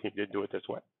Toronto team didn't do it this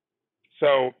way.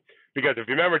 So, because if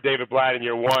you remember David Blatt in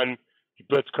year 1, he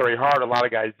blitz Curry hard. A lot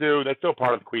of guys do. That's still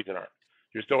part of the Cuisinart.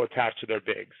 You're still attached to their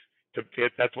bigs.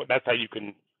 That's how you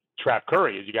can trap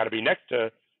Curry. Is you got to be next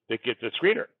to get the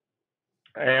screener.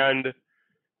 And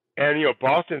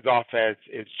Boston's offense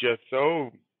is just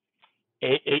so.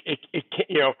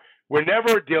 We're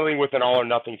never dealing with an all or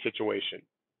nothing situation.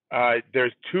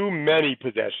 There's too many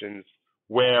possessions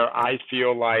where I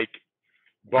feel like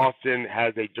Boston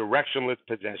has a directionless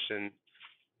possession,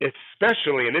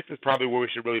 especially, and this is probably where we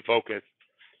should really focus,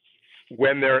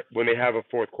 when they have a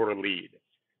fourth quarter lead.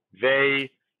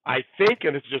 I think,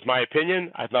 and this is just my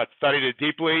opinion, I've not studied it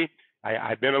deeply.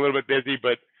 I've been a little bit busy,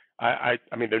 but I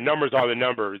mean, the numbers are the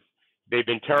numbers. They've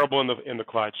been terrible in the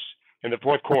clutch in the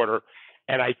fourth quarter,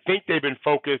 and I think they've been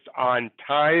focused on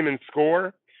time and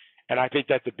score, and I think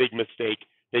that's a big mistake.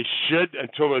 They should,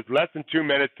 until there's less than 2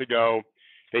 minutes to go,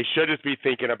 they should just be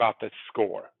thinking about the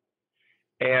score,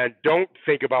 and don't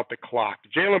think about the clock.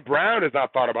 Jaylen Brown has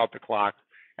not thought about the clock,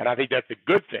 and I think that's a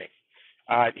good thing.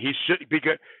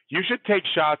 Because you should take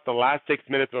shots the last 6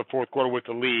 minutes of the fourth quarter with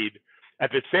the lead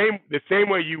at the same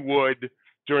way you would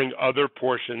during other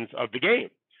portions of the game.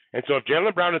 And so if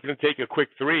Jaylen Brown is going to take a quick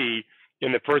 3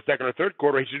 in the first, second, or third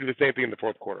quarter, he should do the same thing in the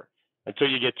fourth quarter until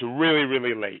you get to really,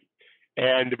 really late.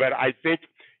 But I think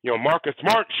Marcus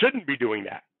Smart shouldn't be doing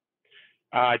that.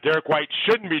 Derek White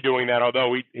shouldn't be doing that,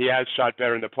 although he has shot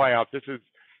better in the playoffs. This is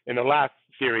in the last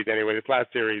series anyway. This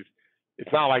last series,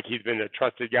 it's not like he's been a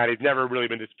trusted guy. He's never really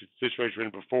been in this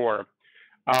situation before.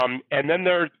 And then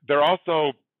they're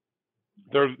also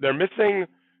missing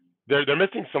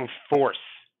some force.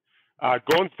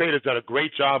 Golden State has done a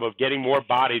great job of getting more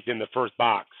bodies in the first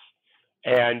box,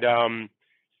 and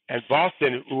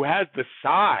Boston, who has the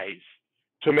size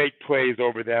to make plays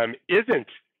over them, isn't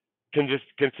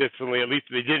consistently. At least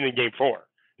they didn't in Game 4.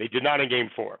 They did not in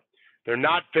Game 4. They're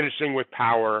not finishing with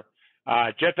power.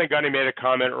 Jeff Van Gundy made a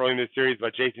comment early in the series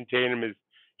about Jason Tatum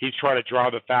he's trying to draw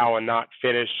the foul and not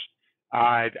finish.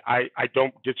 I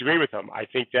don't disagree with him. I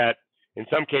think that in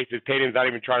some cases Tatum's not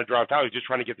even trying to draw a foul; he's just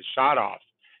trying to get the shot off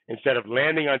instead of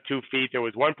landing on 2 feet. There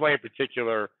was one play in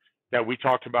particular that we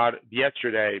talked about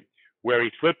yesterday where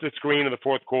he flipped the screen in the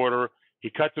fourth quarter. He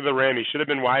cut to the rim. He should have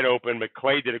been wide open, but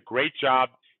Clay did a great job.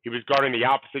 He was guarding the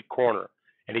opposite corner,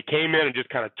 and he came in and just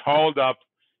kind of talled up.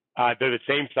 They're the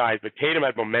same size, but Tatum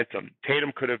had momentum.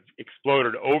 Tatum could have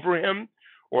exploded over him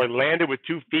or landed with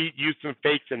 2 feet, used some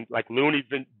fakes and like Looney's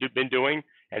been doing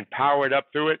and powered up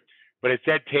through it. But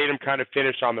instead, Tatum kind of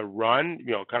finished on the run,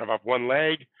 kind of off one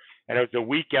leg, and it was a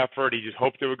weak effort. He just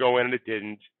hoped it would go in, and it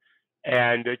didn't.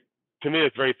 And to me,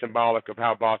 it's very symbolic of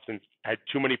how Boston's had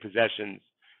too many possessions,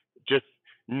 just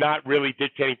not really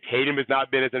dictating. Tatum has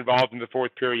not been as involved in the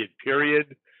fourth period.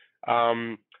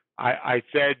 I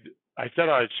said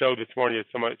on a show this morning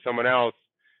to someone else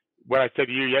what I said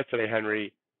to you yesterday,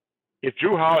 Henry. If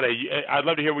Jrue Holiday, I'd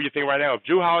love to hear what you think right now. If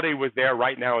Jrue Holiday was there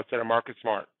right now instead of Marcus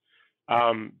Smart,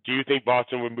 do you think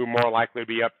Boston would be more likely to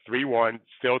be up 3-1,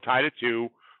 still tied at 2,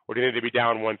 or do you think they'd be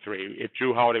down 1-3 if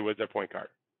Jrue Holiday was their point guard?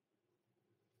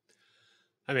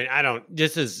 I mean, I don't.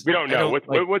 Just as we don't know.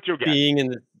 What's your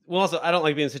guess? Also, I don't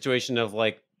like being in a situation of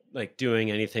like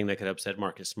doing anything that could upset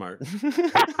Marcus Smart.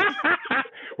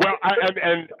 Well,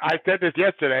 I said this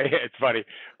yesterday. It's funny.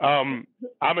 I'm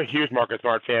a huge Marcus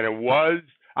Smart fan, and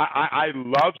I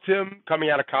loved him coming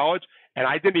out of college, and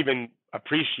I didn't even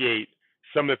appreciate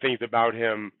some of the things about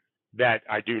him that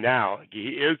I do now. He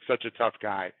is such a tough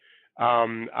guy.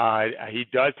 He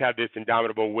does have this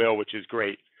indomitable will, which is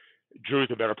great. Drew's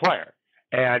a better player,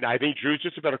 and I think Drew's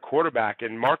just a better quarterback.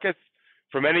 And Marcus,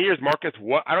 for many years,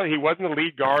 he wasn't the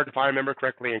lead guard, if I remember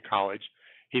correctly, in college.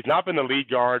 He's not been the lead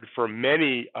guard for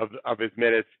many of his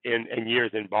minutes in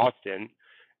years in Boston,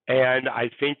 and I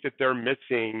think that they're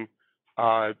missing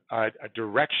a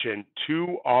direction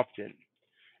too often,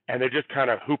 and they're just kind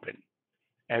of hooping.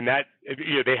 And that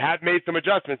they have made some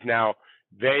adjustments now.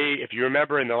 If you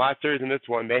remember in the last series and this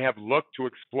one, they have looked to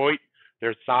exploit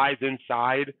their size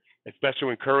inside, especially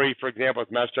when Curry, for example, is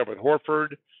matched up with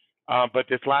Horford. But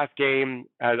this last game,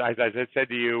 as I said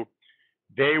to you,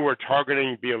 they were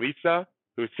targeting Bielitsa,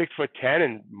 who's 6'10"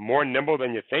 and more nimble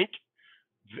than you think,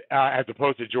 as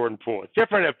opposed to Jordan Poole. It's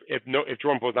different if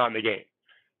Jordan Poole's not in the game.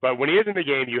 But when he is in the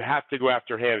game, you have to go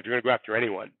after him if you're going to go after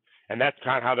anyone. And that's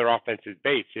kind of how their offense is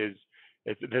based, is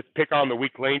let's pick on the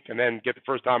weak link and then get the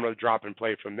first domino drop and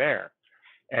play from there.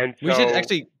 And so, we should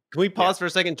actually, can we pause for a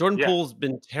second? Jordan Poole's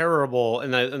been terrible,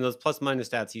 and in those plus-minus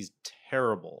stats, he's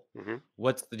terrible. Mm-hmm.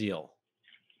 What's the deal?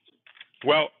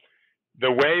 Well,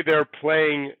 the way they're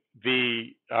playing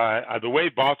the way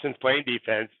Boston's playing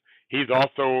defense, he's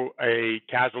also a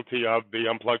casualty of the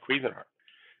unplugged Cuisinart.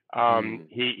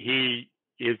 He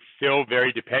is still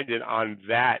very dependent on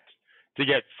that to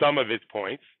get some of his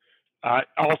points.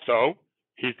 Also,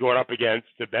 he's going up against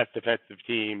the best defensive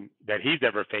team that he's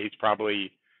ever faced,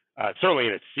 probably certainly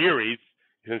in a series,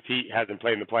 since he hasn't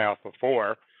played in the playoffs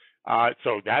before.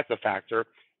 So that's a factor.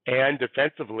 And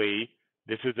defensively,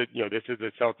 this is a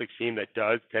Celtics team that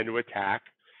does tend to attack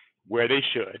where they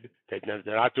should. They're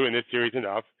not doing this series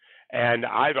enough. And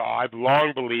I've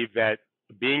long believed that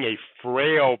being a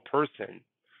frail person,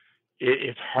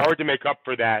 it's hard to make up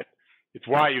for that. It's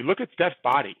why you look at Steph's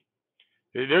body.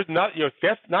 Steph's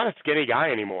not a skinny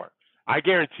guy anymore. I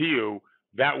guarantee you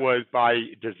that was by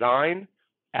design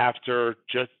after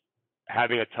just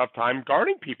having a tough time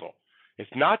guarding people. It's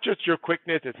not just your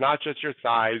quickness. It's not just your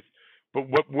size.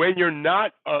 But when you're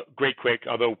not great quick,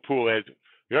 although Poole is,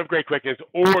 you don't have great quickness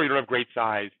or you don't have great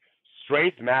size,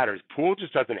 strength matters. Poole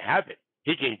just doesn't have it.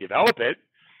 He can develop it.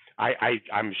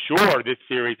 I'm sure this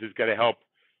series is going to help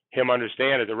him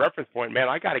understand as a reference point, man,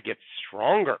 I got to get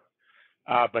stronger.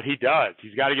 But he does.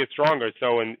 He's got to get stronger.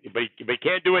 But he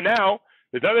can't do it now.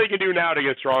 There's nothing he can do now to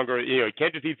get stronger. He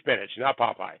can't just eat spinach, not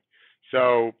Popeye.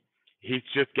 So he's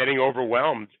just getting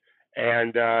overwhelmed.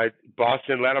 And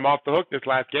Boston let him off the hook this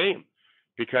last game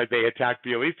because they attacked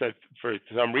Bielitsa for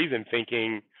some reason,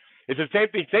 thinking it's the same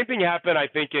thing. Same thing happened, I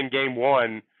think, in game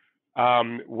two,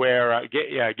 where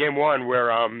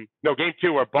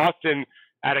Boston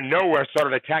out of nowhere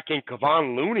started attacking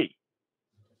Kevon Looney.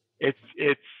 It's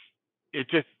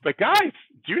just like, guys,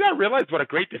 do you not realize what a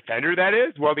great defender that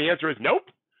is? Well, the answer is nope.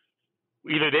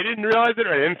 Either they didn't realize it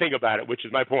or they didn't think about it, which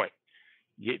is my point.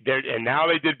 And now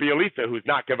they did Bielitsa, who's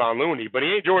not Kevon Looney, but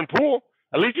he ain't Jordan Poole.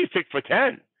 At least he's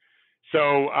 6'10".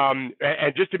 So,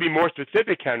 and just to be more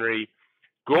specific, Henry,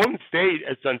 Golden State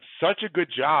has done such a good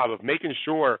job of making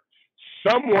sure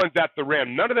someone's at the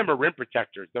rim. None of them are rim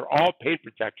protectors. They're all paint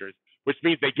protectors. which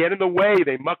means they get in the way,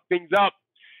 they muck things up.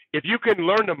 If you can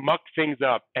learn to muck things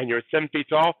up and you're 7 feet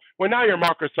tall, well, now you're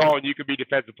Marc Gasol and you could be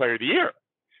Defensive Player of the Year.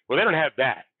 Well, they don't have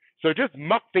that. So just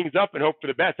muck things up and hope for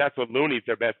the best. That's what Looney's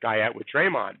their best guy at with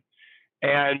Draymond.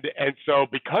 And so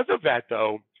because of that,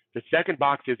 though, the second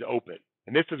box is open.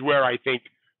 And this is where I think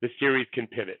the series can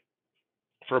pivot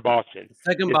for Boston.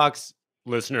 The second box,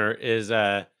 listener, is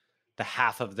the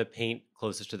half of the paint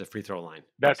closest to the free throw line.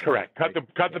 That's correct. Cut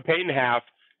the paint in half.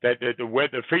 That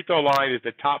the free throw line is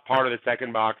the top part of the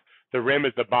second box. The rim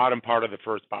is the bottom part of the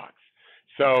first box.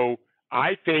 So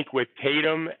I think with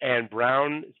Tatum and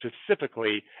Brown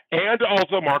specifically, and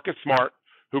also Marcus Smart,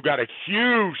 who got a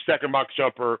huge second box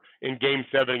jumper in Game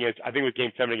 7 against, I think it was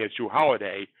Game 7 against Jrue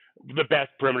Holiday, the best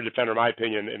perimeter defender, in my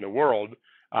opinion, in the world.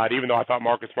 Even though I thought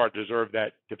Marcus Smart deserved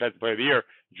that Defensive Player of the Year,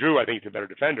 Jrue, I think, is a better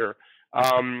defender.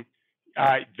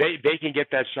 They can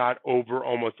get that shot over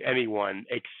almost anyone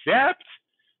except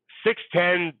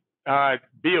 6'10"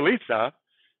 Bjelica,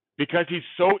 because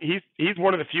he's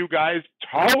one of the few guys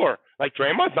taller. Like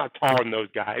Draymond's not taller than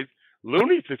those guys.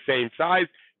 Looney's the same size.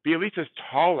 Bjelica's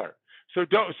taller. So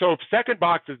if second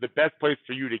box is the best place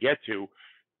for you to get to,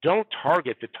 don't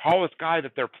target the tallest guy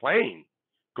that they're playing.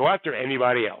 Go after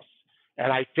anybody else.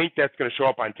 And I think that's going to show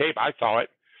up on tape. I saw it.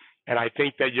 And I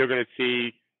think that you're going to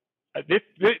see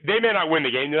they may not win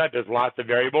the game tonight. There's lots of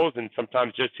variables, and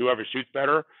sometimes just whoever shoots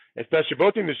better, especially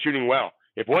both teams are shooting well.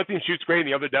 If one team shoots great and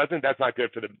the other doesn't, that's not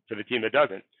good for the team that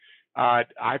doesn't.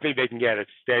 I think they can get a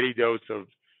steady dose of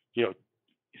 10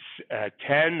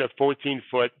 to 14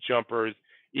 foot jumpers,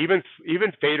 even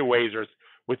fadeaways, or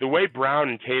with the way Brown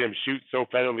and Tatum shoot so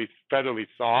featherly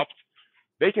soft,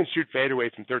 they can shoot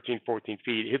fadeaways from 13, 14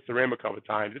 feet, hits the rim a couple of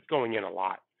times. It's going in a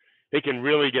lot. They can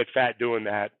really get fat doing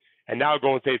that. And now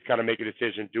Golden State's got to make a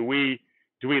decision. Do we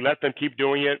let them keep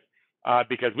doing it?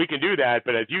 Because we can do that.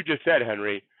 But as you just said,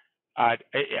 Henry, I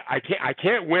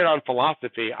can't win on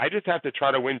philosophy. I just have to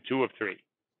try to win 2 of 3.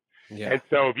 Yeah. And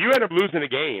so if you end up losing a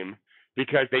game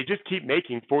because they just keep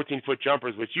making 14-foot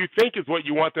jumpers, which you think is what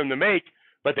you want them to make,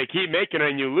 but they keep making it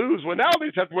and you lose, well, now they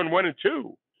just have to win 1 and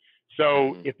 2.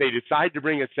 So if they decide to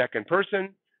bring a second person,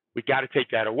 we got to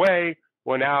take that away.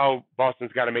 Well, now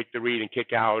Boston's got to make the read and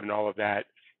kick out and all of that.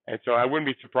 And so I wouldn't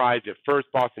be surprised if first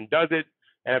Boston does it,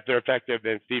 and if they're effective,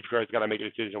 then Steve Kerr's got to make a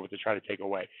decision what to try to take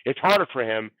away. It's harder for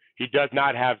him. He does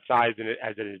not have size in it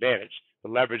as an advantage. The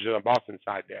leverage is on Boston's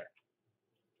side there.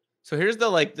 So here's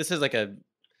this is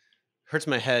hurts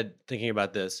my head thinking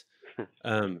about this.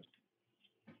 Over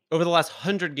the last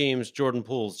 100 games, Jordan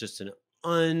Poole's just an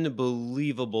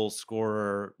unbelievable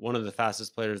scorer, one of the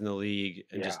fastest players in the league,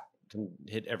 and just can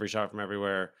hit every shot from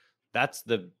everywhere. That's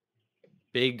the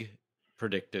big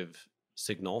predictive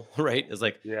signal, right? Is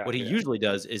what he usually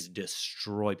does is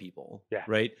destroy people,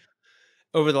 right?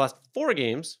 Over the last 4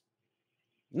 games,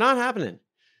 not happening.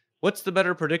 What's the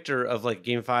better predictor of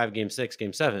Game 5, Game 6,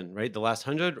 Game 7, right? The last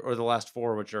 100 or the last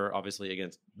 4, which are obviously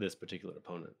against this particular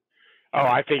opponent? Oh,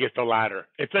 I think it's the latter.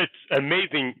 It's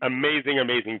amazing, amazing,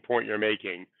 amazing point you're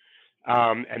making.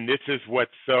 And this is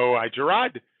what's so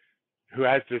Gerard, who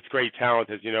has this great talent,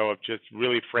 as you know, of just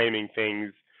really framing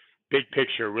things big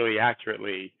picture really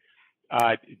accurately.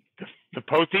 The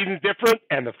postseason's different,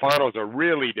 and the finals are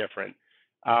really different.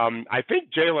 I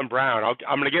think Jaylen Brown,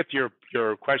 I'm going to get to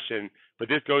your question, but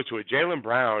this goes to it. Jaylen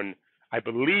Brown, I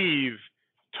believe,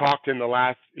 talked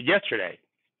yesterday,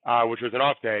 which was an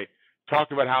off day,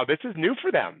 talked about how this is new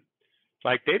for them.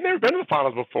 They've never been to the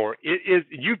finals before.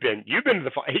 You've been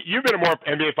to more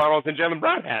NBA finals than Jaylen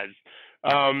Brown has.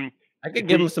 I could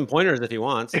give him some pointers if he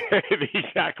wants.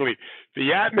 Exactly.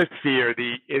 The atmosphere,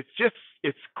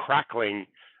 it's crackling.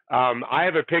 I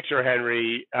have a picture,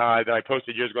 Henry, that I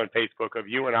posted years ago on Facebook of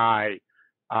you and I.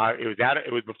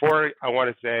 It was before, I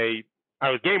want to say, I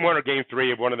was Game 1 or Game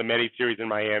 3 of one of the many series in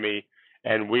Miami,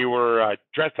 and we were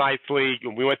dressed nicely.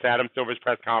 And we went to Adam Silver's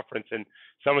press conference, and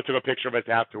someone took a picture of us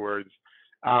afterwards.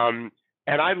 And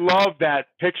I love that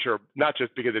picture, not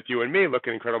just because it's you and me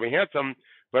looking incredibly handsome,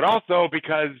 but also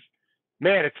because,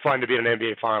 man, it's fun to be in an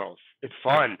NBA Finals. It's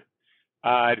fun.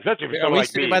 Especially for someone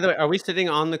like me. By the way, are we sitting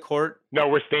on the court? No,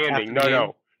 we're standing.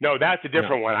 No, that's a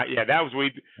different one. That was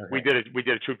we did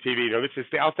a Troop TV. No, this is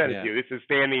I'll send it to you. This is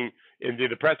standing in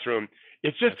the press room.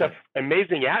 It's just an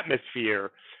amazing atmosphere,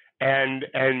 and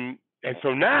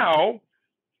so now,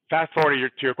 fast forward to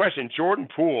your question, Jordan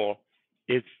Poole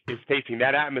is facing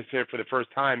that atmosphere for the first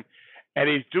time, and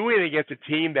he's doing it against a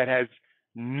team that has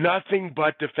nothing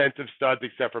but defensive studs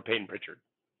except for Peyton Pritchard.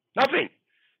 Nothing.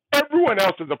 Everyone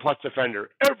else is a plus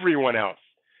defender. Everyone else.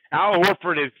 Al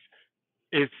Horford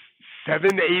is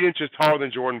 7 to 8 inches taller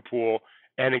than Jordan Poole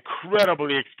and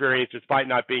incredibly experienced despite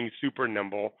not being super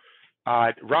nimble.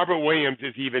 Robert Williams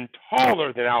is even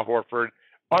taller than Al Horford,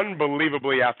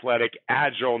 unbelievably athletic,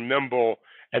 agile, nimble,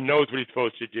 and knows what he's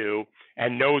supposed to do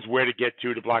and knows where to get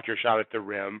to block your shot at the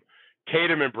rim.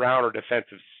 Tatum and Brown are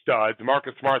defensive studs.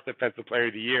 Marcus Smart's defensive player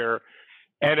of the year.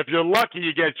 And if you're lucky,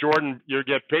 you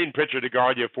get Peyton Pritchard to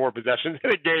guard you 4 possessions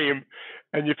in a game,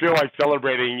 and you feel like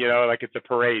celebrating, like it's a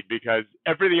parade because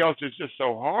everything else is just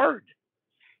so hard.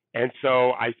 And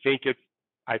so I think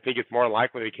it's more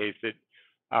likely the case that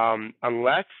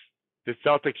unless the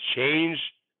Celtics change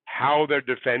how they're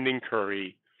defending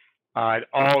Curry, we're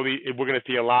going to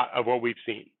see a lot of what we've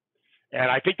seen. And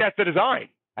I think that's the design.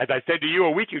 As I said to you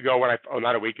a week ago,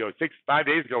 not a week ago, 5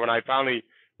 days ago, when I finally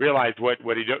realized what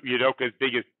Udoka's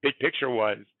big picture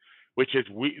was, which is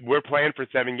we're playing for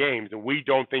 7 games, and we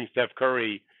don't think Steph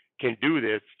Curry can do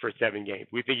this for 7 games.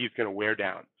 We think he's going to wear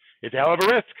down. It's a hell of a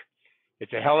risk.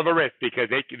 It's a hell of a risk because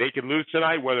they could lose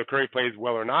tonight, whether Curry plays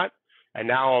well or not. And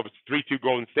now it's 3-2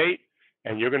 Golden State,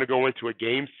 and you're going to go into a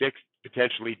Game 6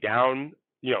 potentially down,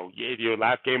 your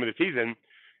last game of the season,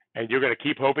 and you're going to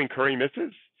keep hoping Curry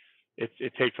misses.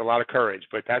 It takes a lot of courage,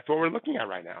 but that's what we're looking at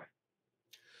right now.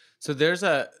 So there's we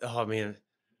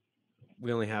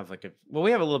only have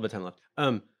we have a little bit of time left.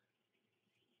 I'm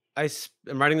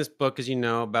writing this book, as you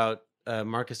know, about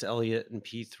Marcus Elliott and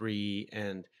P3,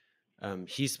 and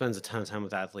he spends a ton of time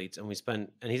with athletes, and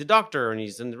he's a doctor, and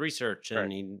he's in the research, and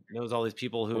right. He knows all these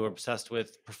people who are obsessed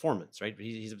with performance, right?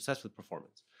 He's obsessed with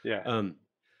performance. Yeah.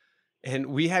 And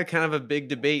we had kind of a big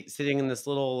debate sitting in this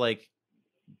little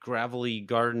gravelly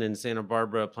garden in Santa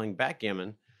Barbara playing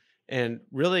backgammon, and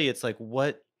really it's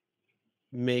what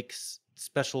makes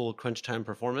special crunch time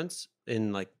performance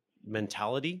in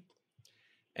mentality.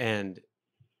 And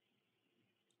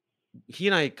he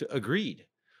and I agreed,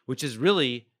 which is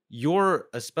really you're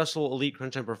a special elite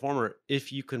crunch time performer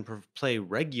if you can play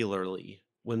regularly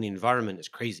when the environment is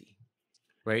crazy,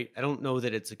 right? I don't know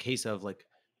that it's a case of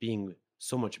being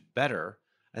so much better.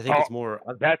 I think it's more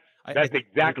that's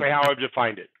exactly how I've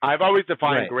defined it. I've always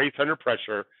defined grace under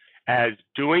pressure as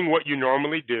doing what you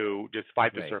normally do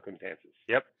despite the circumstances.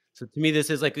 Yep. So to me, this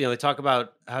is they talk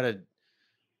about how to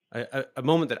a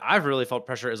moment that I've really felt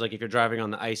pressure is if you're driving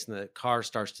on the ice and the car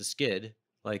starts to skid.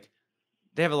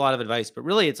 They have a lot of advice, but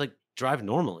really it's drive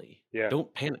normally. Yeah.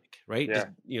 Don't panic, right? Yeah.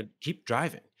 Just keep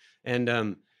driving. And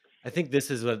I think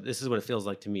this is what it feels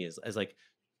like to me is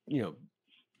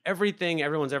everything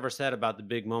everyone's ever said about the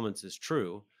big moments is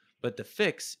true, but the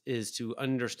fix is to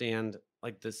understand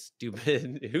the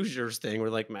stupid Hoosiers thing where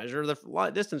measure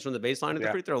the distance from the baseline to the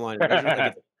free throw line.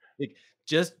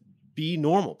 Just be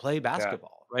normal, play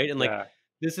basketball, right? And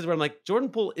this is where I'm Jordan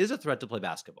Poole is a threat to play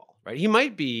basketball, right? He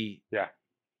might be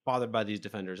bothered by these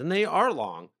defenders, and they are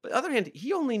long. But on the other hand,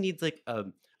 he only needs a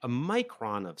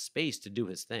micron of space to do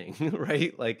his thing,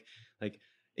 right?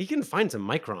 He can find some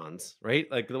microns, right?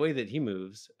 The way that he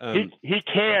moves. He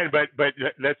can, but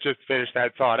let's just finish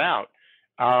that thought out.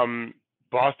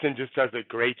 Boston just does a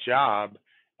great job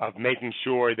of making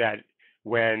sure that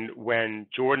when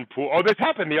Jordan Poole, this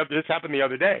happened the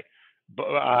other day.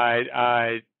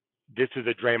 This is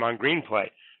a Draymond Green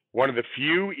play. One of the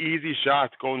few easy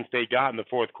shots Golden State got in the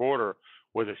fourth quarter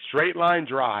was a straight line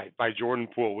drive by Jordan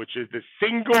Poole, which is the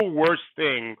single worst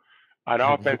thing an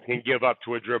offense can give up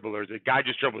to a dribbler. The guy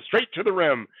just dribbles straight to the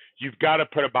rim. You've got to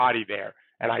put a body there.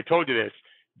 And I told you this.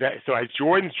 So as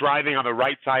Jordan's driving on the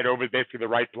right side over basically the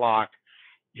right block,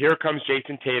 here comes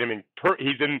Jason Tatum, and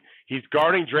he's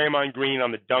guarding Draymond Green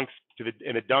on in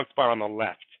the dunk spot on the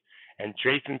left. And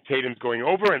Jason Tatum's going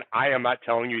over, and I am not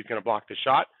telling you he's going to block the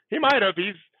shot. He might have.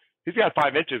 He's got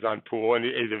 5 inches on Poole, and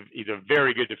he's a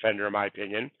very good defender in my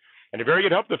opinion, and a very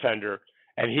good help defender.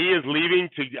 And he is leaving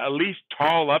to at least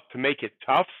tall up to make it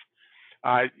tough.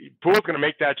 Poole's going to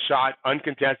make that shot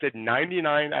uncontested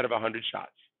 99 out of 100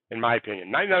 shots, in my opinion.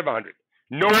 99 out of 100.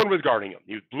 No one was guarding him.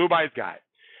 He was blew by his guy.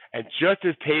 And just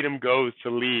as Tatum goes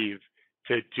to leave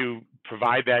to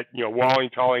provide that, walling,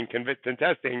 talling,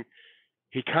 contesting,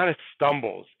 he kind of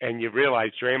stumbles. And you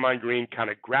realize Draymond Green kind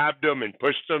of grabbed him and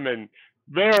pushed him, and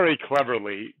very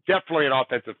cleverly, definitely an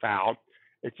offensive foul.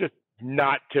 It's just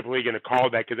not typically going to call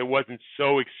that because it wasn't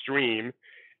so extreme.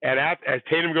 And as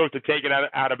Tatum goes to take it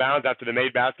out of bounds after the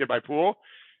made basket by Poole,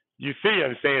 you see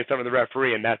him saying to some of the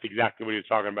referee, and that's exactly what he was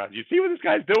talking about. You see what this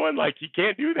guy's doing? He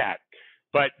can't do that.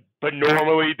 But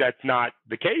normally that's not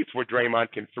the case where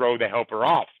Draymond can throw the helper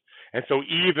off. And so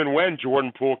even when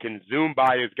Jordan Poole can zoom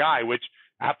by his guy, which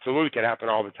absolutely can happen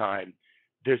all the time,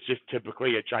 there's just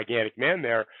typically a gigantic man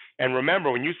there. And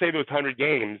remember, when you say those 100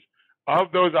 games,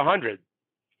 of those 100,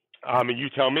 and you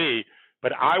tell me,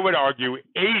 but I would argue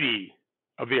 80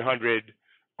 of the 100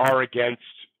 are against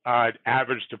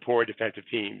average to poor defensive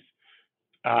teams.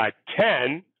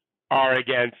 10 are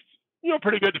against,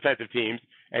 pretty good defensive teams,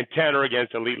 and 10 are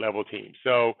against elite level teams.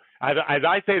 So as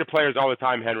I say to players all the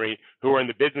time, Henry, who are in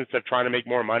the business of trying to make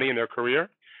more money in their career,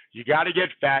 you got to get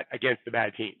fat against the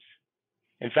bad teams.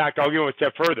 In fact, I'll go a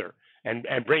step further and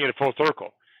bring it full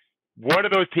circle. One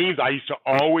of those teams I used to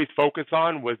always focus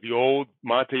on was the old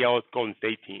Monte Ellis Golden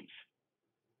State teams.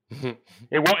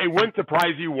 It wouldn't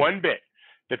surprise you one bit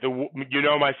that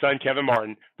my son Kevin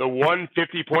Martin, the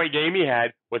 150-point game he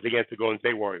had was against the Golden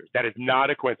State Warriors. That is not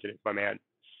a coincidence, my man.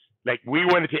 Like, we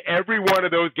went into every one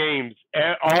of those games,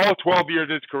 all 12 years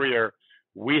of his career,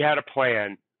 we had a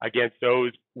plan against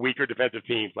those weaker defensive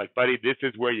teams. Like, buddy, this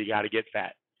is where you got to get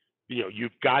fat.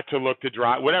 You've got to look to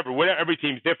drive, whatever, every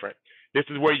team's different. This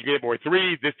is where you get more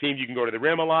threes. This team, you can go to the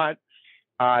rim a lot.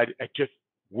 Just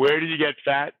where do you get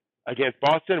fat against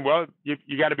Boston? Well,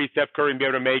 you got to be Steph Curry and be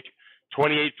able to make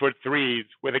 28-foot threes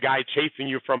with a guy chasing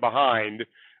you from behind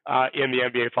in the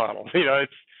NBA Finals.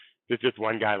 It's just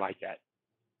one guy like that.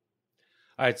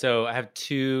 All right, so I have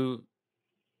two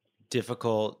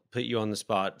difficult, put you on the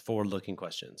spot, forward-looking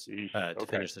questions to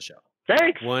finish the show.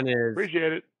 Thanks. One is,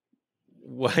 appreciate it.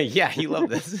 Well, yeah, you love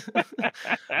this.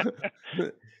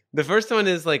 The first one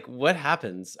is like, what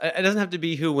happens? It doesn't have to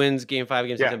be who wins Game 5,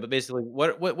 Game 6, but basically,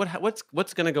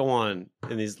 what's going to go on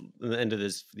in the end of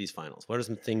these finals? What are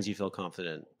some things you feel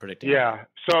confident predicting? Yeah,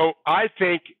 so I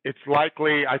think it's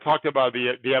likely. I talked about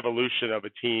the evolution of a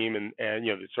team and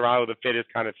the survival of the fittest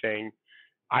kind of thing.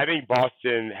 I think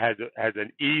Boston has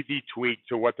an easy tweak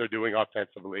to what they're doing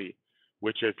offensively,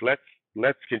 which is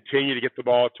let's continue to get the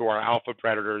ball to our alpha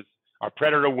predators, our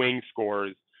predator wing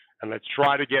scorers. And let's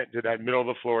try to get into that middle of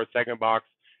the floor, second box,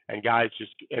 and guys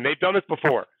and they've done this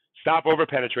before. Stop over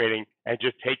penetrating and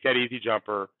just take that easy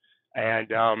jumper, and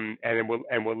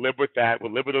we'll live with that.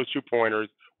 We'll live with those 2-pointers.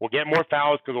 We'll get more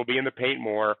fouls because we'll be in the paint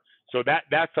more. So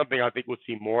that's something I think we'll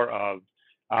see more of,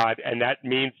 and that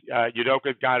means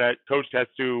Udoka's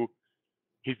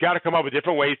he's got to come up with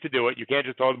different ways to do it. You can't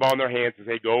just throw the ball in their hands and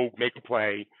say go make a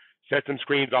play. Set some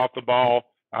screens off the ball,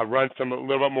 run a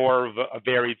little bit more of a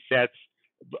varied sets.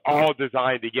 All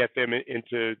designed to get them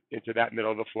into that middle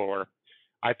of the floor.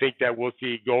 I think that we'll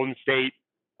see Golden State.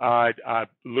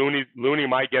 Looney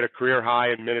might get a career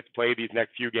high in minutes played these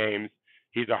next few games.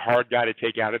 He's a hard guy to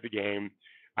take out of the game.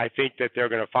 I think that they're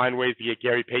going to find ways to get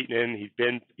Gary Payton in.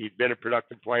 He's been a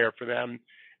productive player for them,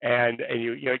 and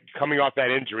coming off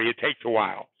that injury, it takes a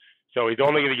while. So he's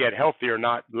only going to get healthier,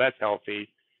 not less healthy,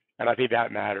 and I think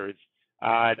that matters.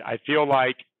 I feel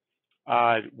like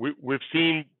we've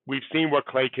seen what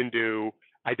Clay can do.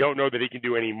 I don't know that he can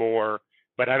do any more,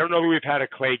 but I don't know that we've had a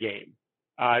Clay game.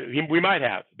 We might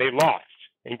have. They lost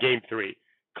in Game 3.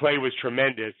 Clay was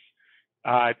tremendous.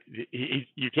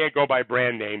 You can't go by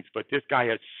brand names, but this guy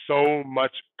has so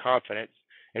much confidence.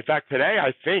 In fact, today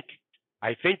I think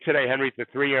today, Henry, it's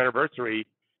the 3-year anniversary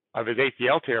of his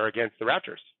ACL tear against the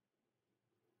Raptors.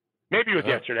 Maybe it was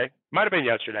yesterday. Might have been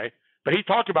yesterday, but he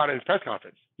talked about it in his press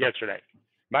conference yesterday.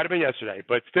 Might have been yesterday,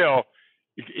 but still,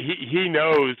 he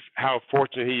knows how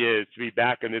fortunate he is to be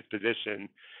back in this position.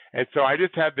 And so I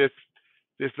just have this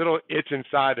little itch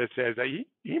inside that says that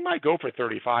he might go for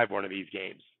 35 one of these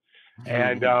games.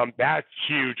 And that's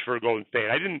huge for Golden State.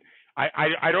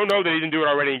 I don't know that he didn't do it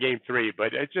already in Game 3,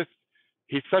 but it's just,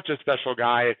 he's such a special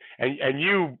guy. And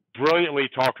you brilliantly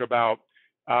talk about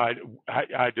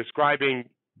describing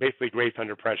basically grace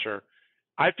under pressure.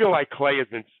 I feel like Clay has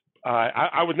been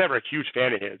I was never a huge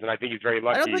fan of his, and I think he's very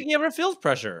lucky. I don't think he ever feels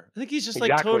pressure. I think he's just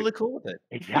like totally cool with it.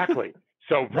 Exactly.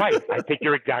 So, right. I think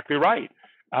you're exactly right.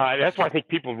 That's why I think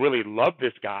people really love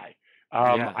this guy.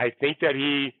 I think that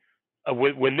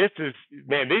when this is,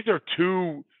 man, these are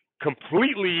two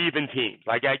completely even teams.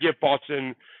 Like, I give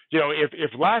Boston,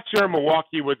 if last year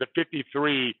Milwaukee was a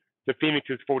 53 to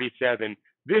Phoenix's 47,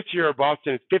 this year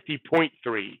Boston is 50.3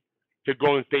 to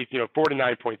Golden State's,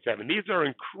 49.7. These are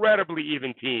incredibly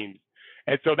even teams.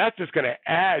 And so that's just going to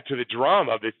add to the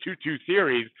drama of this 2-2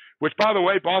 series, which, by the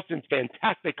way, Boston's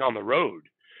fantastic on the road.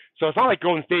 So it's not like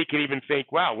Golden State can even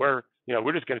think, wow, we're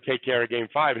just going to take care of Game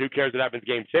 5, and who cares what happens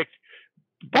Game 6.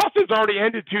 Boston's already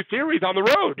ended 2 series on the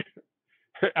road.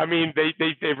 I mean,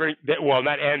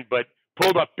 not end, but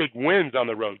pulled up big wins on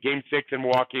the road. Game 6 in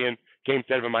Milwaukee and Game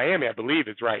 7 in Miami, I believe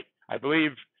is right. I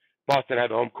believe Boston had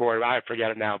the home court. I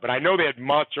forget it now, but I know they had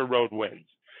monster road wins.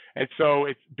 And so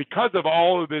it's because of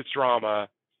all of this drama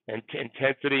and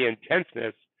intensity and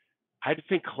tenseness, I just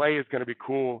think Clay is going to be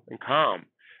cool and calm.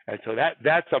 And so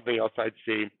that's something else I'd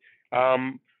see.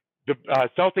 The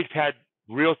Celtics had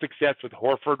real success with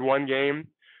Horford one game.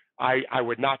 I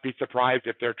would not be surprised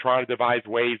if they're trying to devise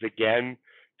ways again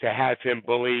to have him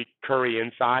bully Curry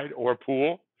inside or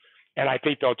Poole. and I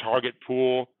think they'll target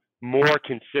Poole more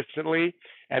consistently.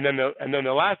 And then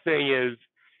the last thing is,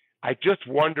 I just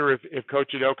wonder if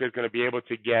Coach Udoka is going to be able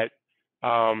to get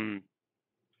um,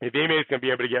 if Ime is going to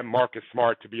be able to get Marcus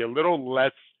Smart to be a little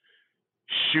less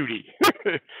shooty,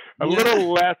 a Yeah.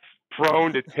 little less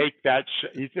prone to take that.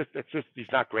 He's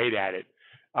not great at it.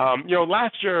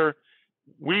 Last year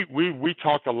we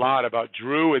talked a lot about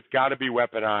Drew. It's got to be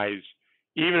weaponized,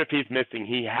 even if he's missing.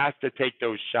 He has to take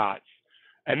those shots.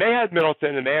 And they had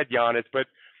Middleton and they had Giannis, but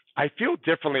I feel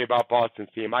differently about Boston's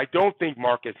team. I don't think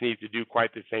Marcus needs to do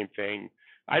quite the same thing.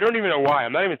 I don't even know why.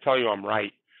 I'm not even telling you I'm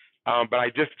right, but I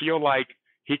just feel like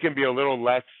he can be a little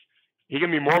less. He can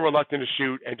be more reluctant to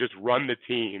shoot and just run the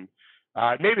team.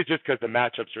 Maybe it's just because the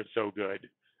matchups are so good.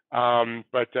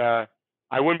 But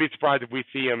I wouldn't be surprised if we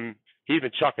see him. He's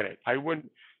been chucking it. I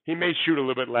wouldn't. He may shoot a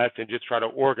little bit less and just try to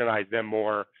organize them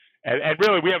more. And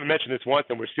really, we haven't mentioned this once,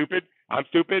 and we're stupid. I'm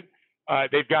stupid.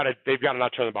 They've got to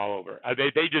not turn the ball over.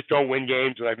 They just don't win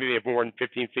games when I think they have more than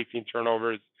 15, 16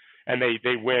 turnovers, and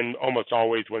they win almost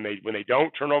always when they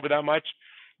don't turn over that much.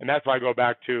 And that's why I go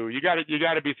back to you got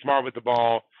to be smart with the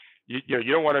ball. You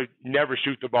don't want to never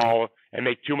shoot the ball and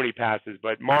make too many passes.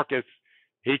 But Marcus,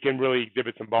 he can really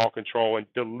exhibit some ball control and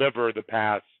deliver the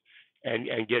pass and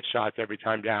get shots every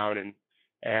time down.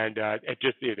 And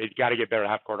they got to get better at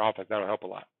half court offense. That'll help a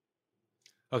lot.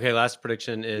 Okay, last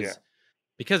prediction Yeah. is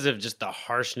because of just the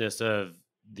harshness of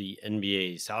the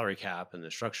NBA salary cap and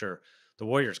the structure, the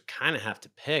Warriors kind of have to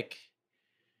pick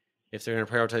if they're going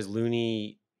to prioritize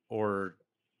Looney or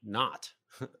not,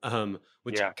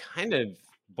 which Yeah. kind of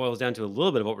boils down to a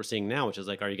little bit of what we're seeing now, which is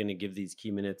like, are you going to give these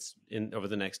key minutes in over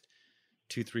the next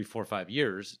 2, 3, 4, 5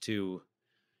 years to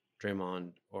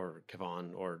Draymond or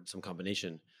Kevon or some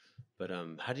combination? But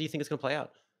how do you think it's going to play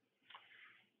out?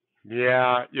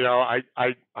 Yeah,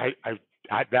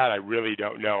 I really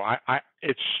don't know.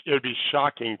 It would be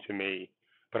shocking to me,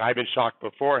 but I've been shocked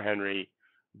before, Henry,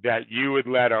 that you would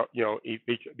let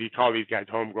we call these guys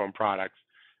homegrown products.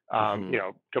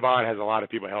 Mhm. Kevon has a lot of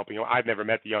people helping him. I've never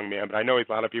met the young man, but I know he's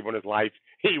a lot of people in his life.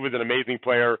 He was an amazing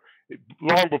player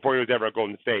long before he was ever at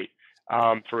Golden State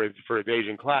for his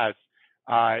Asian class.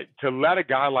 To let a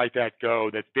guy like that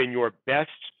go, that's been your best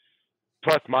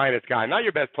plus minus guy, not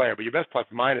your best player, but your best plus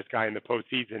minus guy in the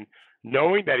postseason,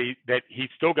 knowing that he's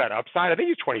still got upside. I think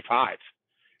he's 25.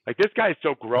 Like, this guy is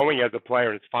still growing as a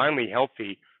player and is finally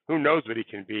healthy. Who knows what he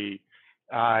can be?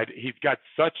 He's got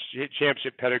such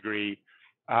championship pedigree.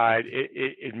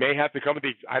 It may have to come with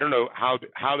these. I don't know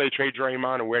how they trade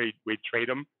Draymond and where we trade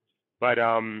him, but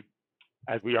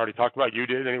as we already talked about, you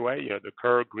did anyway. The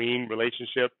Kerr Green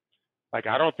relationship. Like,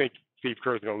 I don't think Steve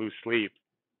Kerr is going to lose sleep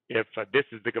if this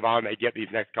is the Kevon they get these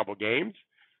next couple games.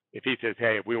 If he says,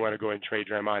 "Hey, if we want to go and trade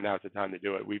Draymond, now's the time to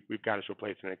do it. We've got to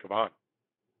replace him in Kevon."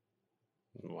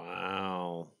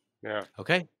 Wow. Yeah.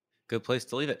 Okay. Good place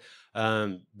to leave it.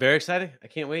 Very exciting. I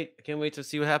can't wait. I can't wait to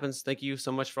see what happens. Thank you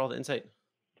so much for all the insight.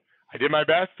 I did my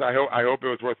best. I hope it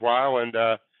was worthwhile, and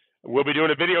we'll be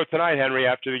doing a video tonight, Henry.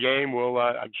 After the game,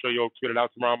 I'm sure you'll tweet it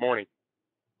out tomorrow morning.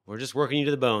 We're just working you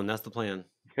to the bone. That's the plan.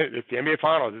 It's the NBA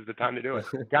Finals. This is the time to do it.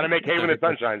 Got to make hay when the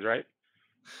sun shines, right?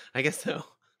 I guess so.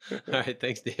 All right.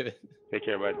 Thanks, David. Take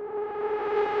care, bud.